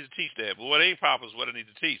popular, I don't need to teach that. But what ain't popular is what I need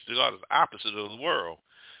to teach. God is the opposite of the world.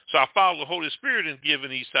 So I follow the Holy Spirit in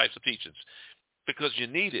giving these types of teachings because you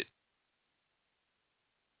need it.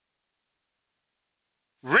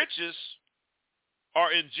 Riches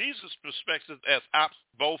are in Jesus' perspective as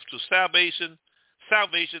both to salvation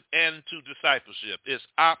and to discipleship. It's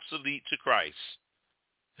obsolete to Christ.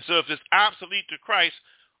 So if it's obsolete to Christ,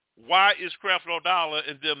 why is Creflo Dollar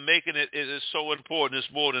and them making it is so important?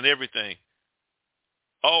 It's more than everything.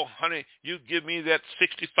 Oh, honey, you give me that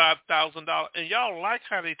 $65,000, and y'all like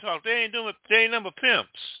how they talk. They ain't number pimps.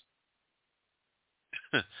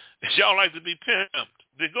 Y'all like to be pimped.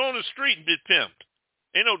 They go on the street and be pimped.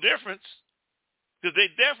 Ain't no difference. Because they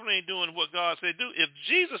definitely ain't doing what God said do. If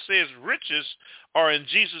Jesus says riches are in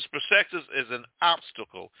Jesus' perspective as an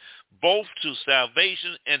obstacle, both to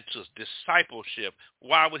salvation and to discipleship,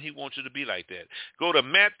 why would he want you to be like that? Go to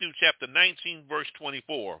Matthew chapter 19, verse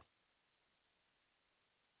 24.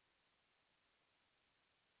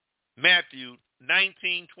 Matthew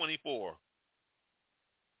 19:24.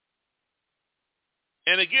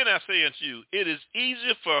 And again I say unto you, it is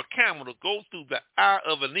easier for a camel to go through the eye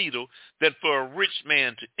of a needle than for a rich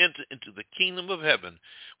man to enter into the kingdom of heaven.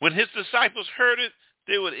 When his disciples heard it,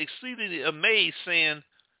 they were exceedingly amazed, saying,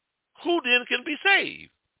 who then can be saved?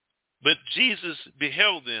 But Jesus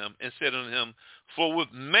beheld them and said unto him, for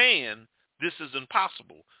with man this is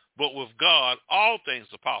impossible, but with God all things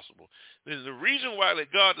are possible. And the reason why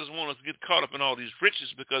that God doesn't want us to get caught up in all these riches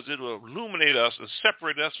is because it will illuminate us and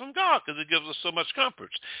separate us from God because it gives us so much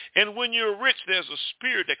comfort. And when you're rich, there's a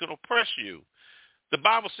spirit that can oppress you. The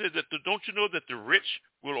Bible says that don't you know that the rich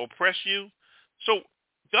will oppress you? So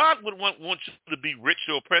God would want you to be rich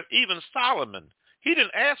to oppress. Even Solomon, he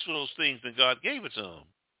didn't ask for those things and God gave it to him.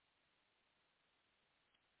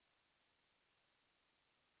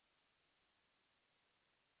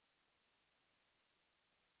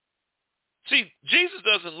 See, Jesus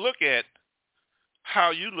doesn't look at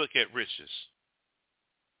how you look at riches.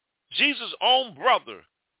 Jesus' own brother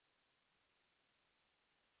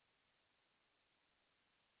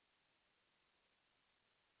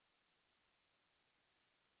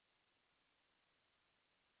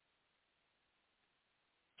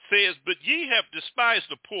says, but ye have despised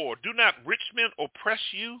the poor. Do not rich men oppress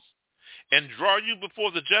you? and draw you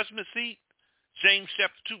before the judgment seat? James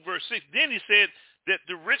chapter 2, verse 6. Then he said that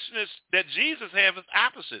the richness that Jesus has is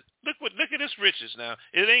opposite. Look at this riches now.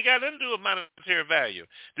 It ain't got nothing to do with monetary value.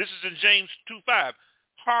 This is in James 2:5.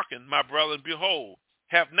 Hearken, my brother, and behold,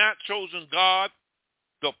 have not chosen God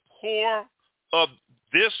the poor of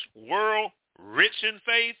this world rich in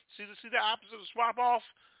faith? See the opposite of swap off?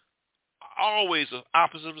 Always the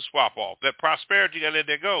opposite of the swap off. That prosperity, you got to let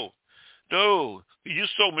that go. No, you're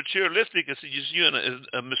so materialistic. You're in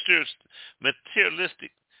a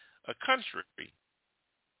materialistic country.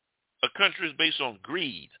 A country is based on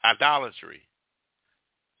greed, idolatry.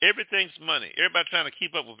 Everything's money. Everybody trying to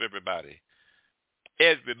keep up with everybody.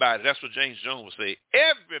 Everybody. That's what James Jones would say.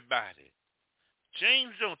 Everybody.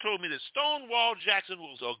 James Jones told me that Stonewall Jackson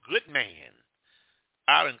was a good man.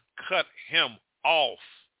 I done cut him off.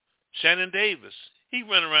 Shannon Davis, he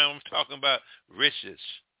went around talking about riches.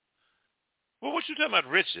 Well, what you talking about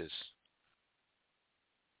riches?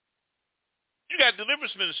 You got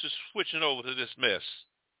deliverance ministers switching over to this mess.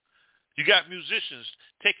 You got musicians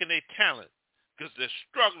taking their talent because they're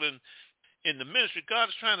struggling in the ministry. God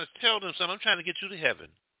is trying to tell them something. I'm trying to get you to heaven.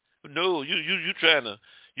 No,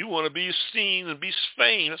 you want to be seen and be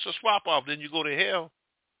famed. That's a swap off. Then you go to hell.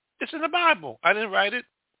 It's in the Bible. I didn't write it.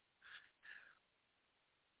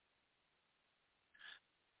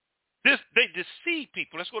 They deceive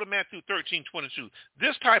people. Let's go to Matthew 13:22.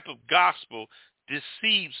 This type of gospel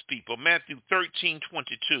deceives people. Matthew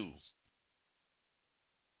 13:22.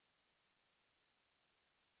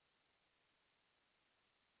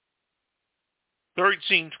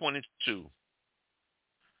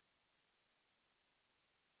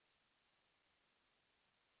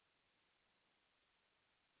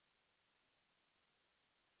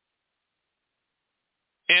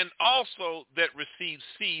 And also that receives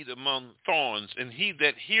seed among thorns, and he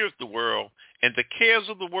that heareth the world, and the cares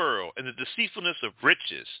of the world, and the deceitfulness of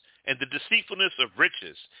riches, and the deceitfulness of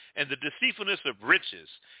riches, and the deceitfulness of riches,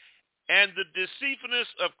 and the deceitfulness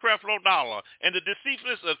of Creflo Dollar, and the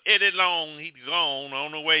deceitfulness of Eddie Long, he's gone,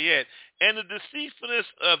 on the way yet, and the deceitfulness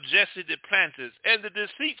of Jesse Duplantis, and the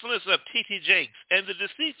deceitfulness of T.T. Jakes, and the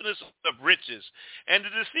deceitfulness of riches, and the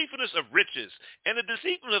deceitfulness of riches, and the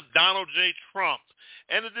deceitfulness of Donald J. Trump,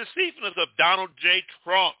 and the deceitfulness of Donald J.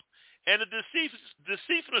 Trump, and the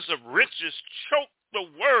deceitfulness of riches choke the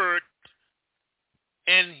word,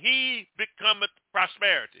 and he becometh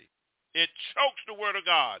prosperity. It chokes the word of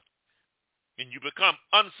God. And you become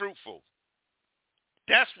unfruitful.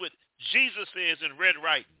 That's what Jesus says in red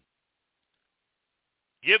writing.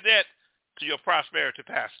 Give that to your prosperity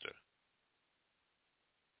pastor.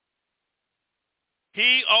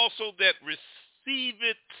 He also that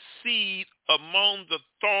receiveth seed among the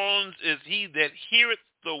thorns is he that heareth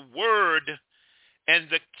the word, and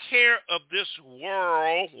the care of this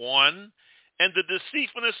world, one, and the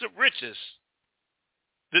deceitfulness of riches.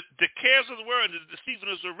 The cares of the world and the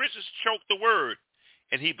deceitfulness of riches choke the word,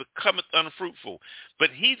 and he becometh unfruitful.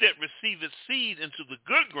 But he that receiveth seed into the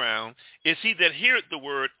good ground is he that heareth the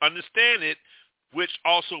word, understand it, which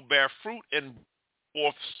also bear fruit, and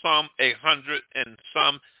forth some 100 and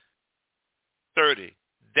some 30.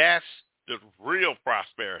 That's the real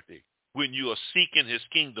prosperity, when you are seeking his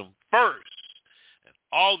kingdom first. And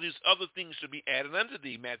all these other things should be added unto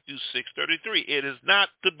thee, Matthew 6:33. It is not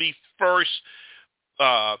to be first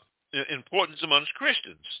importance amongst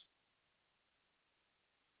Christians.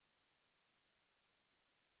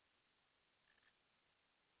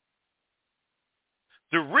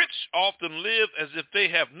 The rich often live as if they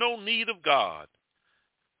have no need of God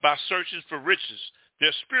by searching for riches.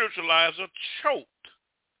 Their spiritual lives are choked.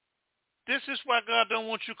 This is why God don't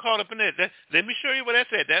want you caught up in that. Let me show you what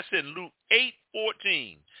that's at. That's in Luke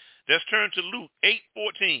 8:14. Let's turn to Luke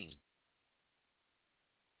 8:14.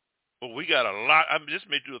 Well, we got a lot. I just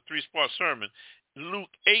may do a 3-part sermon. Luke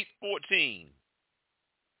 8:14.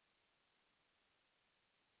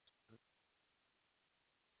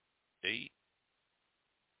 8,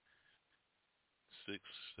 6,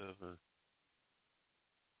 7,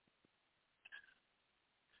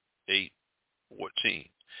 8, 14.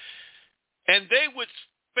 And they which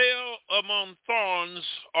fell among thorns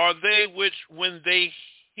are they which, when they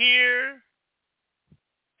hear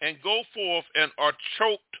and go forth and are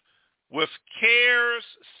choked with cares,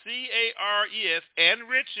 C-A-R-E-S, and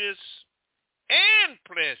riches, and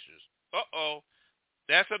pleasures.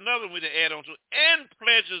 That's another way to add on to, and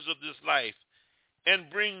pleasures of this life, and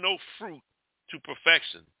bring no fruit to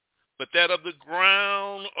perfection. But that of the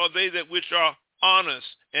ground are they that which are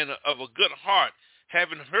honest and of a good heart,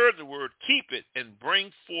 having heard the word, keep it, and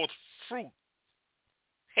bring forth fruit.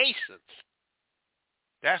 Patience.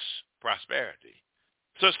 That's prosperity.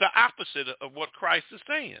 So it's the opposite of what Christ is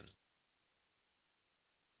saying.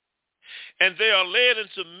 And they are led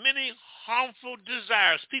into many harmful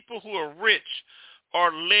desires. People who are rich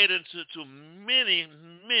are led into many,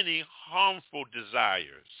 many harmful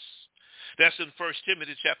desires. That's in 1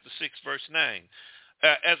 Timothy chapter 6, verse 9.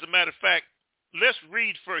 As a matter of fact, let's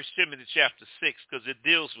read 1 Timothy chapter 6 because it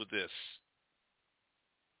deals with this.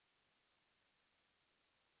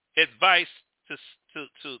 Advice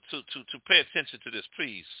to pay attention to this,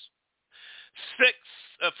 please.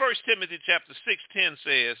 1 Timothy chapter 6:10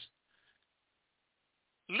 says,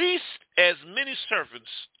 least as many servants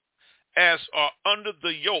as are under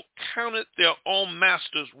the yoke counted their own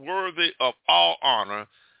masters worthy of all honor,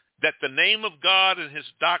 that the name of God and his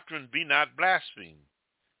doctrine be not blasphemed.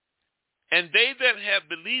 And they that have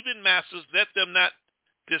believing masters, let them not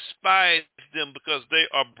despise them because they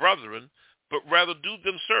are brethren, but rather do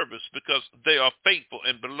them service because they are faithful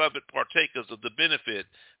and beloved partakers of the benefit.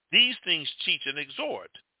 These things teach and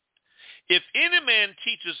exhort. If any man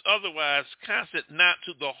teaches otherwise, consent not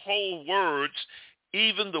to the whole words,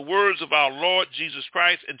 even the words of our Lord Jesus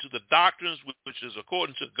Christ, and to the doctrines which is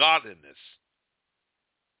according to godliness.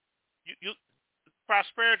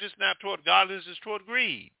 Prosperity is not toward godliness, it's toward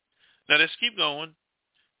greed. Now let's keep going.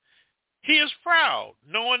 He is proud,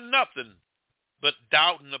 knowing nothing, but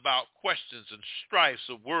doubting about questions and strifes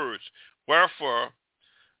of words. Wherefore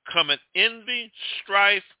cometh envy,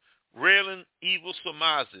 strife, railing, evil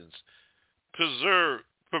surmisings,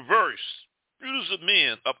 perverse, brutes of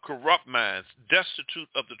men of corrupt minds, destitute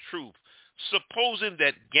of the truth, supposing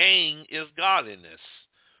that gain is godliness.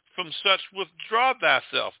 From such withdraw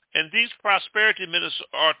thyself. And these prosperity ministers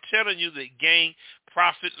are telling you that gain,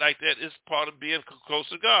 profit like that is part of being close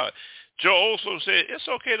to God. Joe also said, it's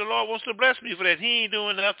okay, the Lord wants to bless me for that. He ain't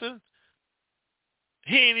doing nothing.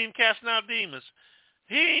 He ain't even casting out demons.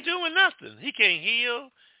 He ain't doing nothing. He can't heal.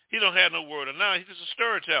 He don't have no word of knowledge. He's just a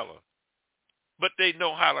storyteller. But they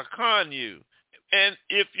know how to con you. And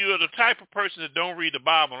if you're the type of person that don't read the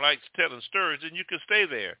Bible and likes telling stories, then you can stay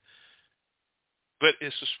there. But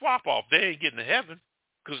it's a swap off. They ain't getting to heaven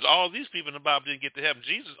because all these people in the Bible didn't get to heaven.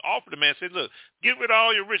 Jesus offered the man, said, look, get rid of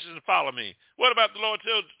all your riches and follow me. What about the Lord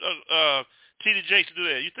tell T.D. Jakes to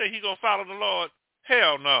do that? You think he's going to follow the Lord?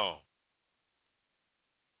 Hell no.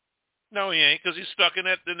 No, he ain't, because he's stuck in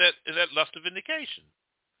that lust of vindication.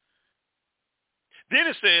 Then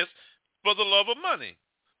it says, for the love of money.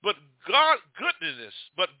 But godliness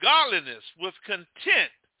with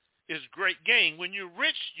content is great gain. When you're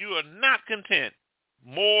rich, you are not content.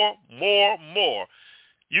 More.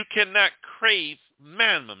 You cannot crave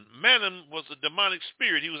mammon. Mammon was a demonic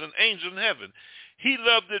spirit. He was an angel in heaven. He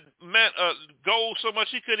loved gold so much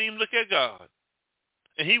he couldn't even look at God.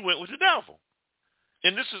 And he went with the devil.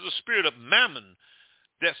 And this is a spirit of mammon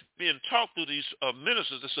that's being taught through these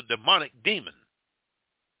ministers. It's a demonic demon.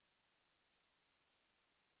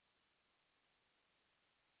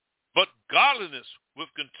 But godliness with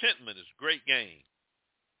contentment is great gain.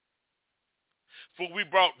 For we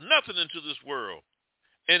brought nothing into this world,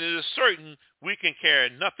 and it is certain we can carry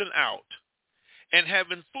nothing out. And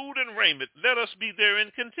having food and raiment, let us be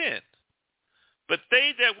therein content. But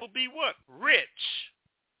they that will be what? Rich.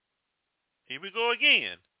 Here we go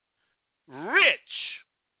again. Rich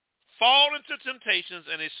fall into temptations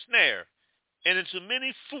and a snare, and into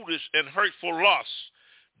many foolish and hurtful lusts,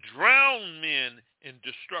 drown men in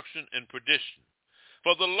destruction and perdition.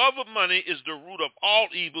 For the love of money is the root of all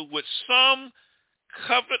evil, which some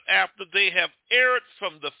covet after they have erred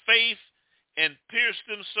from the faith and pierced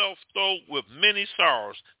themselves through with many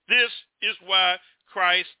sorrows. This is why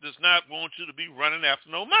Christ does not want you to be running after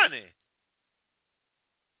no money.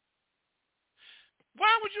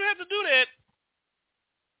 Why would you have to do that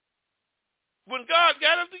when God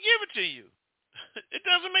got it to give it to you? It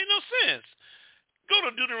doesn't make no sense. Go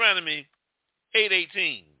to Deuteronomy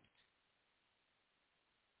 8:18.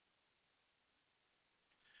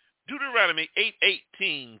 Deuteronomy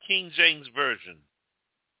 8:18, King James Version.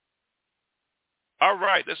 All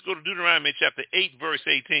right, let's go to Deuteronomy chapter 8, verse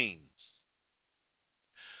 18.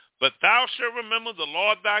 But thou shalt remember the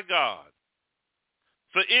Lord thy God,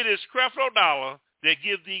 for it is creflo dollar that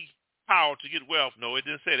give thee power to get wealth. No, it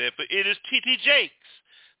didn't say that. But it is T.T. Jakes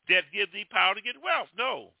that give thee power to get wealth.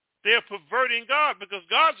 No, they're perverting God because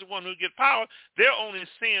God's the one who get power. They're only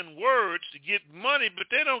saying words to get money, but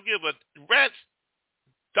they don't give a rat's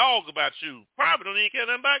dog about you. Probably don't even care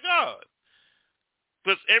nothing about God.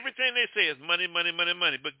 Because everything they say is money, money, money,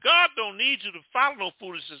 money. But God don't need you to follow no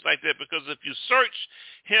foolishness like that, because if you search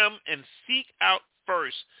him and seek out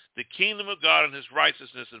first the kingdom of God and his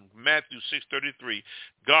righteousness in Matthew 6:33,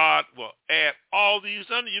 God will add all these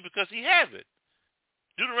unto you because he has it.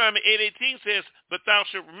 Deuteronomy 8:18 says, but thou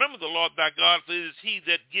shalt remember the Lord thy God, for it is he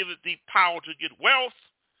that giveth thee power to get wealth,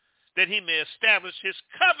 that he may establish his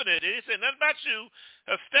covenant. And he said, nothing about you.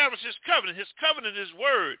 Establish his covenant. His covenant is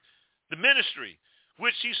word, the ministry,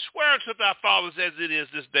 which he swore to thy fathers as it is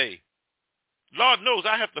this day. Lord knows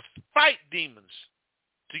I have to fight demons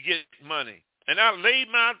to get money. And I laid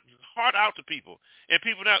my heart out to people. And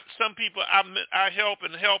people now, some people I help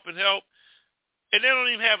and help and help, and they don't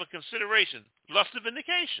even have a consideration. Lust of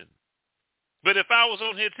vindication. But if I was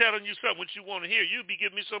on here telling you something what you want to hear, you'd be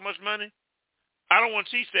giving me so much money. I don't want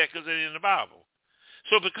to teach that because it ain't in the Bible.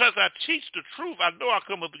 So because I teach the truth, I know I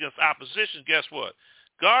come up against opposition. Guess what?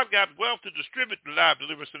 God got wealth to distribute the live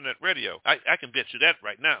deliverance in that radio. I can bet you that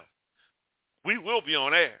right now. We will be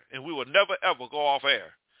on air, and we will never, ever go off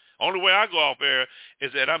air. Only way I go off air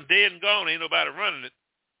is that I'm dead and gone. Ain't nobody running it.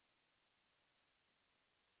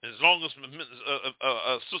 As long as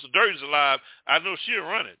Sister Dirty's alive, I know she'll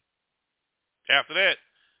run it. After that,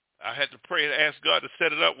 I had to pray and ask God to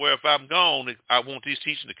set it up where if I'm gone, I want these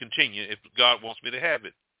teachings to continue if God wants me to have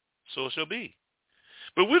it. So it shall be.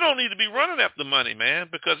 But we don't need to be running after money, man,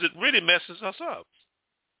 because it really messes us up.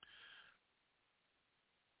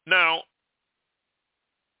 Now,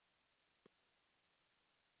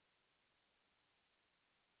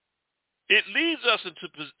 it leads us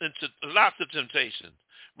into lots of temptation,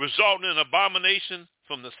 resulting in abomination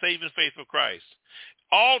from the saving faith of Christ.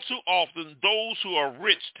 All too often, those who are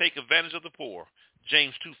rich take advantage of the poor.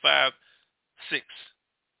 James 2:5-6.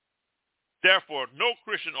 Therefore, no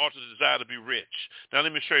Christian ought to desire to be rich. Now,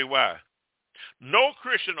 let me show you why. No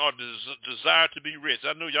Christian ought to desire to be rich.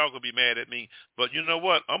 I know y'all going to be mad at me, but you know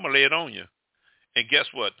what? I'm going to lay it on you. And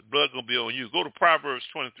guess what? The blood going to be on you. Go to Proverbs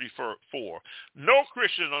 23:4. No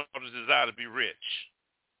Christian ought to desire to be rich.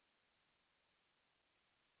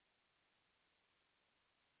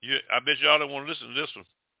 I bet y'all don't want to listen to this one.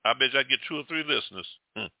 I bet I get 2 or 3 listeners.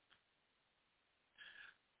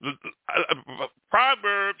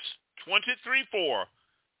 Proverbs 23:4.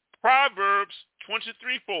 Proverbs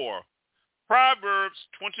 23:4. Proverbs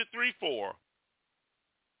 23:4.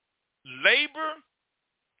 Labor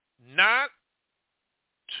not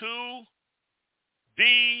to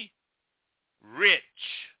be rich.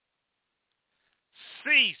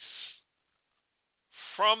 Cease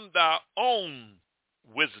from thy own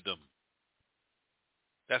wisdom.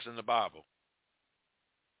 That's in the Bible.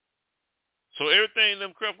 So everything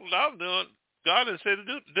them crippled out doing, God didn't say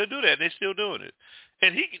to do that. They're still doing it.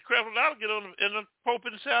 And he get crippled out, get on in the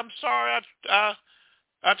pulpit and say, I'm sorry, I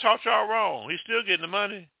taught y'all wrong. He's still getting the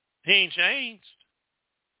money. He ain't changed.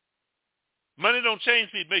 Money don't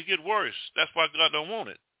change people, make it worse. That's why God don't want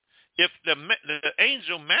it. If the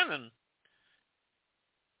angel Mammon,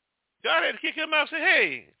 God had to kick him out and say,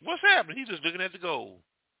 hey, what's happening? He's just looking at the gold.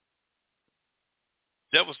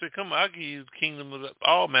 Devil said, come on, I'll give you the kingdom of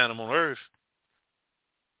all man on earth.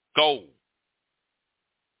 Gold.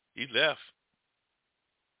 He left.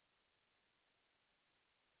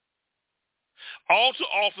 All too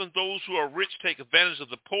often, those who are rich take advantage of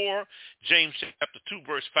the poor. James chapter 2,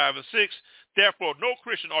 verse 5 and 6. Therefore, no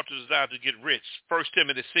Christian ought to desire to get rich. 1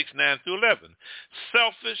 Timothy 6:9-11.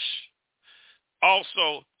 Selfish,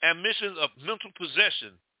 also ambitions of mental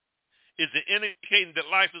possession is the indicating that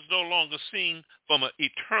life is no longer seen from an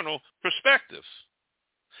eternal perspective.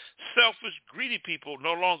 Selfish, greedy people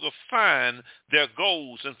no longer find their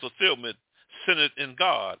goals and fulfillment centered in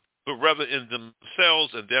God, but rather in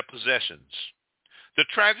themselves and their possessions. The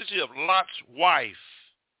tragedy of Lot's wife,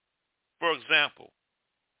 for example,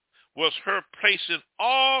 was her placing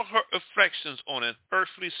all her affections on an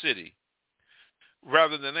earthly city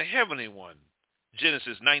rather than a heavenly one.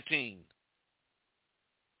 Genesis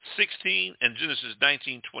 19:16 and Genesis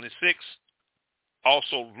 19:26.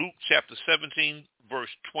 Also Luke chapter 17,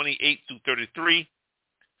 verse 28-33.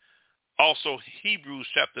 Also Hebrews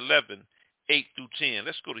chapter 11, 8-10.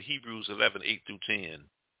 Let's go to Hebrews 11, 8-10.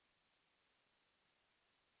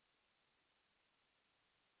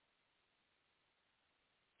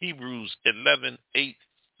 Hebrews 11,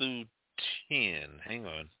 8-10. Hang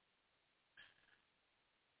on.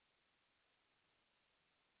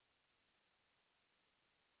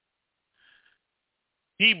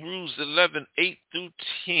 Hebrews 11,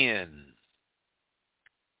 8-10.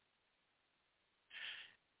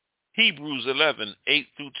 Hebrews 11,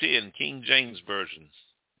 8-10, King James Version.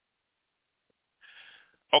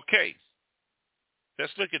 Okay,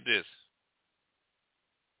 let's look at this.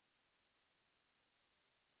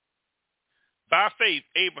 By faith,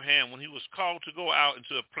 Abraham, when he was called to go out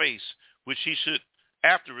into a place which he should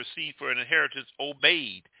after receive for an inheritance,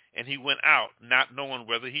 obeyed, and he went out, not knowing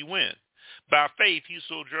whether he went. By faith he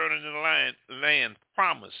sojourned in the land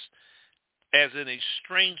promised, as in a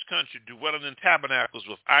strange country, dwelling in tabernacles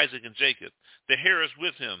with Isaac and Jacob, the heirs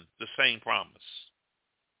with him the same promise.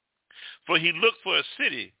 For he looked for a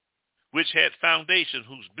city which had foundation,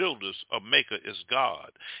 whose builders or maker is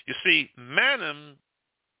God. You see, mammon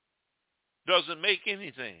doesn't make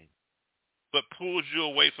anything, but pulls you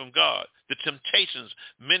away from God. The temptations,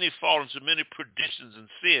 many fall into many perditions and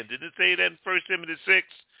sin. Didn't it say that in 1 Timothy 6?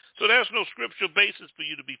 So there's no scriptural basis for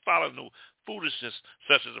you to be following no foolishness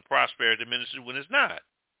such as a prosperity ministry when it's not.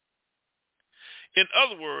 In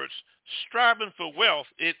other words, striving for wealth,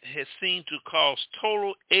 it has seemed to cause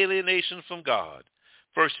total alienation from God.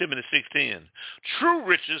 1 Timothy 6:10. True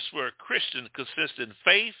riches for a Christian consist in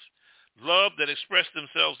faith, love that express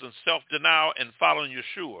themselves in self-denial and following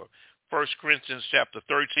Yeshua. 1 Corinthians chapter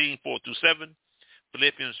 13, 4-7,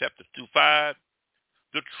 Philippians chapter 2:5.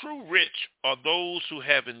 The true rich are those who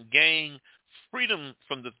have gained freedom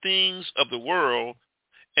from the things of the world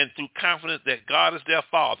and through confidence that God is their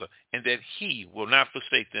Father and that he will not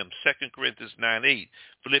forsake them. 2 Corinthians 9:8,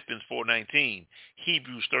 Philippians 4:19,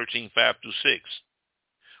 Hebrews 13:5-6.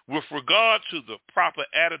 With regard to the proper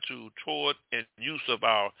attitude toward and use of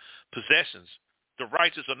our possessions, the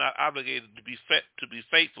righteous are not obligated to be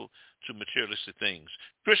faithful to materialistic things.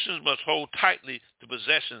 Christians must hold tightly the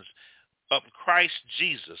possessions of Christ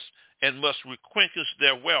Jesus and must relinquish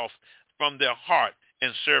their wealth from their heart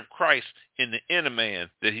and serve Christ in the inner man,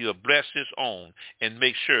 that he will bless his own and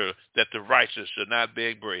make sure that the righteous shall not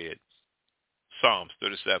beg bread. Psalms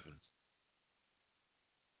 37.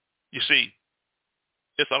 You see,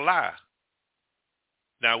 it's a lie.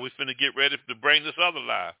 Now we're finna get ready to bring this other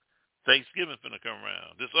lie. Thanksgiving finna come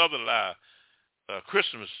around. This other lie,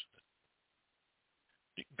 Christmas.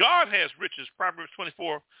 God has riches, Proverbs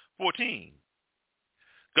 24:14.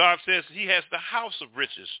 God says he has the house of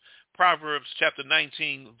riches, Proverbs chapter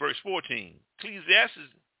 19, verse 14.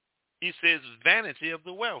 Ecclesiastes, he says, vanity of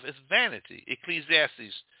the wealth. It's vanity.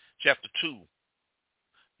 Ecclesiastes chapter 2,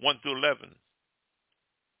 1-11.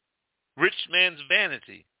 Rich man's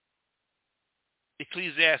vanity.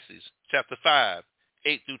 Ecclesiastes chapter 5,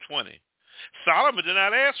 8-20. Solomon did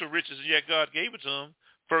not ask for riches, and yet God gave it to him.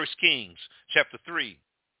 1 Kings chapter 3,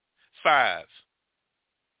 5.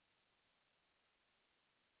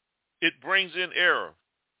 It brings in error.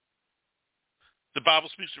 The Bible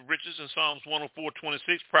speaks of riches in Psalms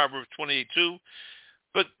 104:26, Proverbs 28:2.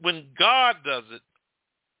 But when God does it,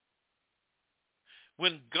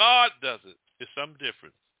 it's something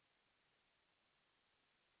different.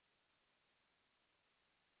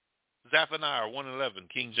 Zephaniah 1:11,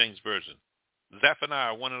 King James Version.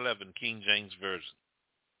 Zephaniah 1:11, King James Version.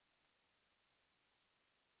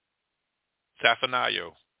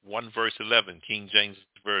 Zephaniah 1 verse 11, King James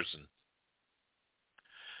Version.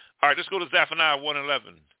 All right, let's go to Zephaniah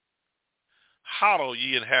 1:11. Hallow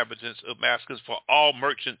ye inhabitants of Damascus, for all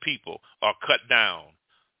merchant people are cut down.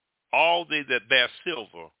 All they that bear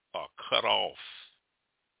silver are cut off.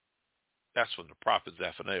 That's from the prophet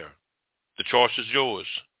Zephaniah. The choice is yours,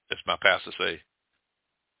 as my pastor say.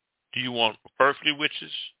 Do you want earthly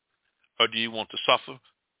riches, or do you want to suffer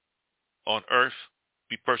on earth,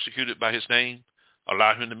 be persecuted by his name,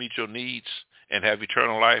 allow him to meet your needs, and have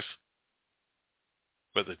eternal life,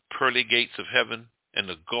 where the pearly gates of heaven and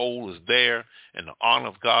the gold is there, and the honor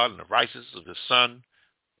of God and the righteousness of his Son,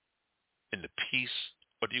 and the peace?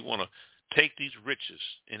 Or do you want to take these riches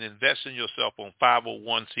and invest in yourself on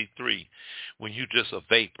 501c3 when you're just a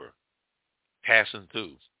vapor passing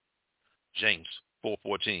through? James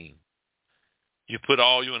 4:14. You put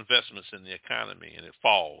all your investments in the economy and it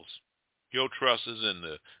falls. Your trust is in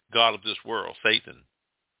the God of this world, Satan.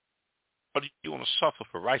 Or do you want to suffer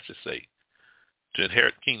for righteousness' sake? To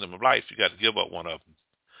inherit the kingdom of life, you got to give up one of them.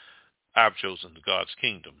 I've chosen God's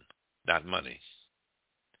kingdom, not money.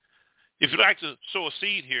 If you'd like to sow a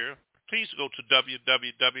seed here, please go to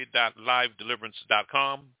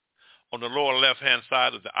www.livedeliverance.com. On the lower left-hand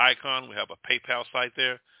side of the icon, we have a PayPal site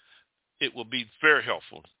there. It will be very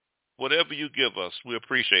helpful. Whatever you give us, we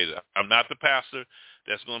appreciate it. I'm not the pastor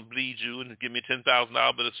that's going to bleed you and give me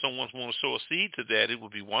 $10,000, but if someone wants to sow a seed to that, it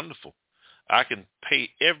would be wonderful. I can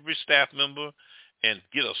pay every staff member and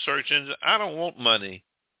get a search engine. I don't want money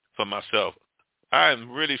for myself. I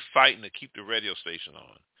am really fighting to keep the radio station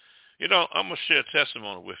on. You know, I'm going to share a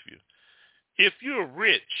testimony with you. If you're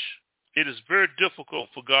rich, it is very difficult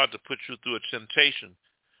for God to put you through a temptation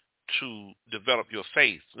to develop your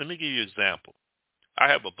faith. Let me give you an example. I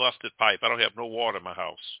have a busted pipe. I don't have no water in my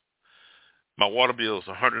house. My water bill is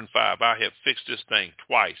 $105. I have fixed this thing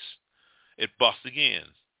twice. It busts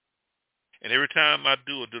again. And every time I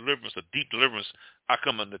do a deliverance, a deep deliverance, I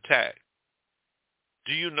come under attack.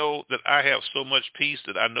 Do you know that I have so much peace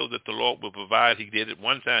that I know that the Lord will provide? He did it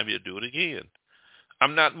one time, he'll do it again.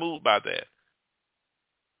 I'm not moved by that.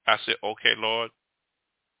 I said, okay, Lord,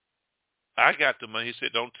 I got the money. He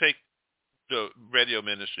said, don't take the radio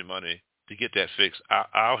ministry money to get that fixed.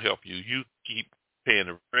 I'll help you. You keep paying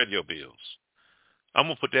the radio bills. I'm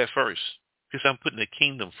going to put that first because I'm putting the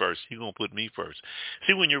kingdom first. He's going to put me first.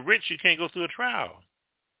 See, when you're rich, you can't go through a trial.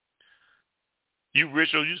 You rich,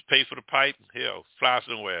 or you just pay for the pipe, hell, fly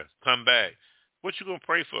somewhere, come back. What you going to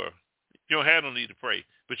pray for? You don't have no need to pray,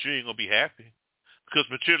 but you ain't going to be happy because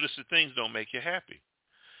materialistic things don't make you happy.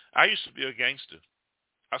 I used to be a gangster.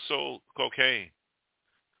 I sold cocaine.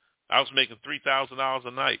 I was making $3,000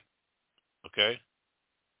 a night, okay?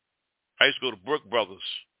 I used to go to Brook Brothers.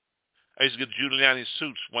 I used to get Giuliani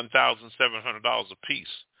suits, $1,700 a piece.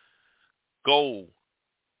 Gold,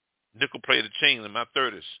 nickel-plated chain in my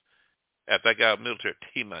 30s after I got military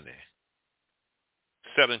T-money.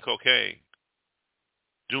 Selling cocaine,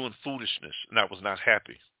 doing foolishness, and I was not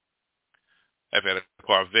happy. I've had a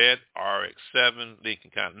Corvette, RX-7,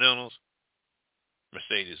 Lincoln Continentals,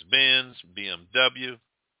 Mercedes-Benz, BMW,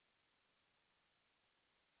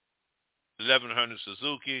 1100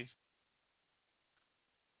 Suzuki.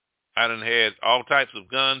 I done had all types of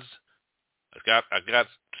guns.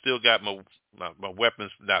 Still got my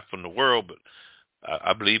weapons, not from the world, but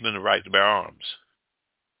I believe in the right to bear arms.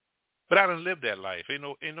 But I done lived that life.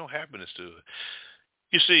 Ain't no happiness to it.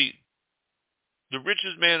 You see, the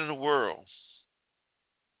richest man in the world,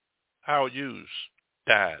 Howard Hughes,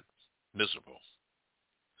 died miserable.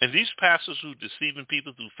 And these pastors who deceiving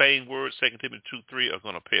people through feigned words, 2 Timothy 2:3, are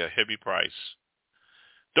going to pay a heavy price.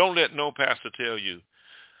 Don't let no pastor tell you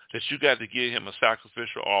that you got to give him a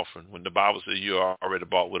sacrificial offering when the Bible says you are already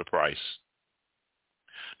bought with a price.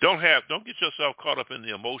 Don't get yourself caught up in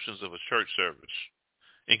the emotions of a church service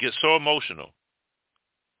and get so emotional,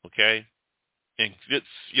 okay? And get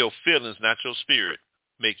your feelings, not your spirit,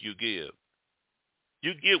 make you give.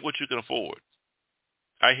 You give what you can afford.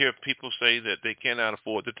 I hear people say that they cannot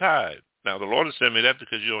afford to tithe. Now, the Lord has sent me that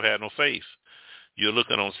because you don't have no faith. You're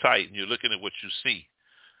looking on sight, and you're looking at what you see.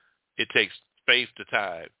 It takes faith to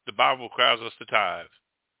tithe. The Bible requires us to tithe.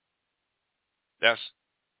 That's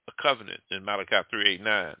a covenant in Malachi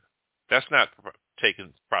 3:8-9. That's not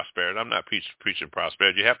taking prosperity. I'm not preaching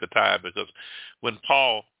prosperity. You have to tithe because when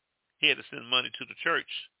Paul, he had to send money to the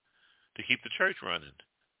church to keep the church running.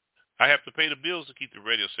 I have to pay the bills to keep the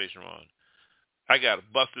radio station on. I got a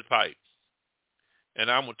busted pipe, and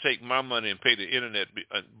I'm going to take my money and pay the internet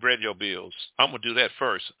radio bills. I'm going to do that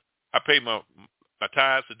first. I pay my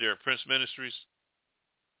tithes to Derek Prince Ministries.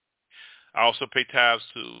 I also pay tithes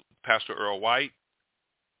to Pastor Earl White.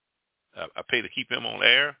 I pay to keep him on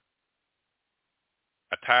air.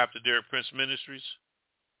 I tithe to Derek Prince Ministries.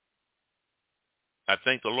 I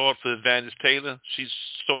thank the Lord for Evangelist Taylor. She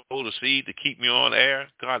sowed a seed to keep me on air.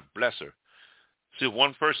 God bless her. See, if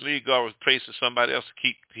one person leaves, God replaces somebody else to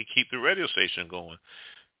keep the radio station going.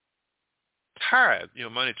 Tithe your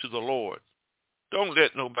money to the Lord. Don't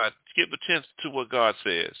let nobody give attention to what God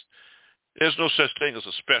says. There's no such thing as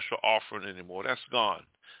a special offering anymore. That's gone.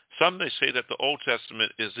 Some may say that the Old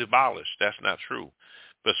Testament is abolished. That's not true.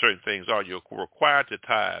 But certain things are. You're required to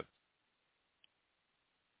tithe.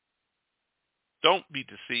 Don't be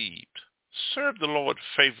deceived. Serve the Lord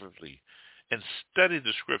favorably and study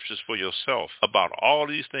the scriptures for yourself about all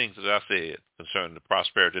these things that I said concerning the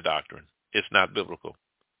prosperity doctrine. It's not biblical.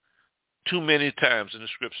 Too many times in the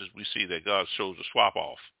scriptures we see that God shows a swap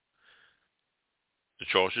off. The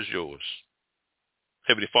choice is yours.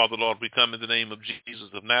 Heavenly Father, Lord, we come in the name of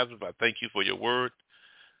Jesus of Nazareth. I thank you for your word.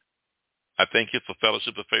 I thank you for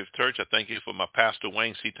Fellowship of Faith Church. I thank you for my pastor,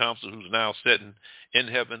 Wayne C. Thompson, who's now sitting in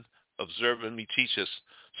heaven, observing me teach his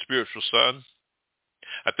spiritual son.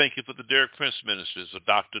 I thank you for the Derek Prince ministries of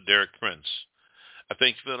Dr. Derek Prince. I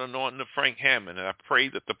thank you for the anointing of Frank Hammond, and I pray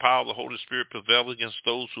that the power of the Holy Spirit prevail against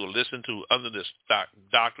those who are listening to under this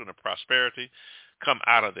doctrine of prosperity. Come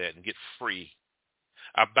out of that and get free.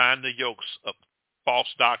 I bind the yokes of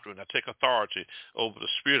false doctrine. I take authority over the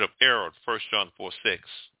spirit of error, 1 John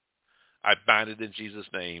 4:6. I bind it in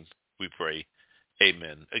Jesus' name, we pray.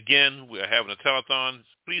 Amen. Again, we are having a telethon.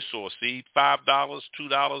 Please sow a seed, $5,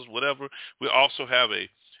 $2, whatever. We also have a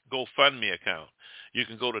GoFundMe account. You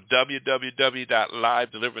can go to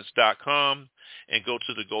www.livedeliverance.com and go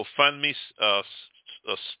to the GoFundMe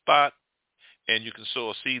spot, and you can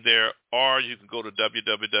sow a seed there, or you can go to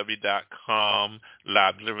www.com,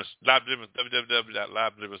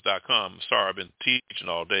 www.livedeliverance.com. Sorry, I've been teaching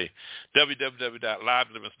all day.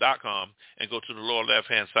 www.livedeliverance.com, and go to the lower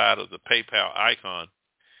left-hand side of the PayPal icon,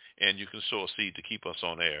 and you can sow a seed to keep us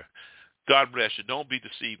on air. God bless you. Don't be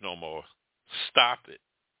deceived no more. Stop it.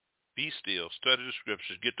 Be still. Study the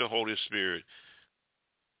scriptures. Get the Holy Spirit.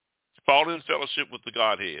 Fall in fellowship with the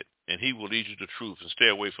Godhead, and he will lead you to truth, and stay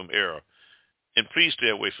away from error. And please stay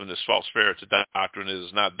away from this false Pharisee doctrine. It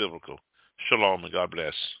is not biblical. Shalom and God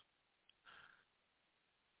bless.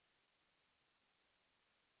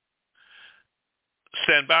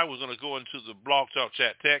 Stand by. We're going to go into the Blog Talk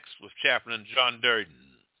Chat text with Chaplain John Durden.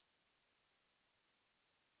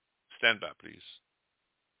 Stand by, please.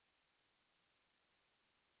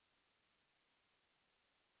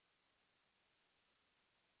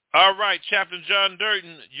 All right, Chaplain John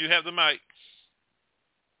Durden, you have the mic.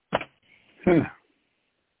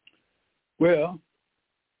 Well,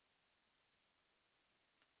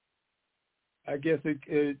 I guess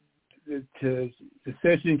the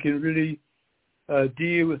session can really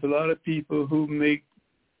deal with a lot of people who make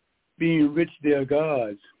being rich their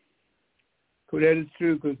gods. Because that is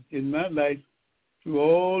true, because in my life, through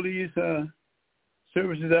all these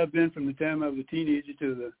services I've been from the time I was a teenager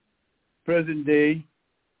to the present day,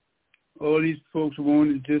 all these folks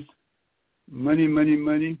wanted just money, money,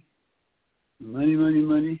 money, money, money,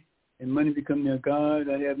 money, and money become their God.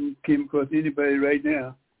 I haven't came across anybody right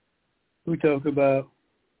now who talk about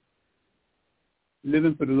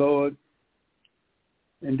living for the Lord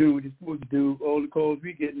and doing what you're supposed to do. All the calls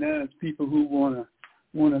we get now is people who want to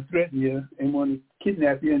threaten you and want to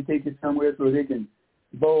kidnap you and take you somewhere so they can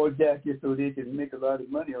ball jack you so they can make a lot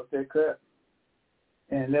of money off that crap.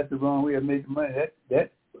 And that's the wrong way of making money.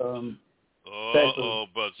 Brother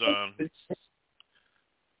John.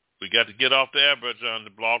 We got to get off there, Brother John. The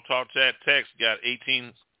Blog Talk Chat text got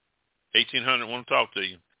 1800 want to talk to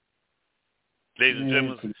you. Ladies and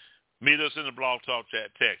gentlemen, meet us in the Blog Talk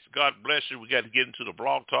Chat text. God bless you. We got to get into the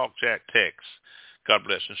Blog Talk Chat text. God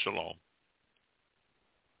bless you. Shalom.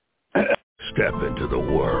 Step into the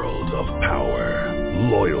world of power,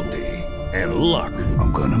 loyalty, and luck.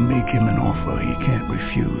 I'm going to make him an offer he can't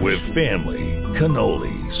refuse. With family,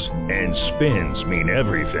 cannolis, and spins mean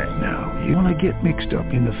everything. Now, you want to get mixed up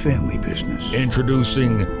in the family business.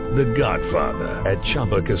 Introducing The Godfather at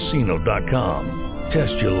ChumbaCasino.com.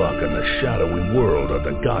 Test your luck in the shadowy world of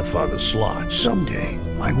The Godfather slot. Someday,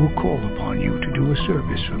 I will call upon you to do a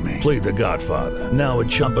service for me. Play The Godfather now at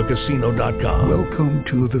ChumbaCasino.com. Welcome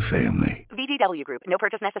to the family. VGW Group. No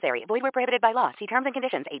purchase necessary. Void where prohibited by law. See terms and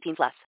conditions. 18+.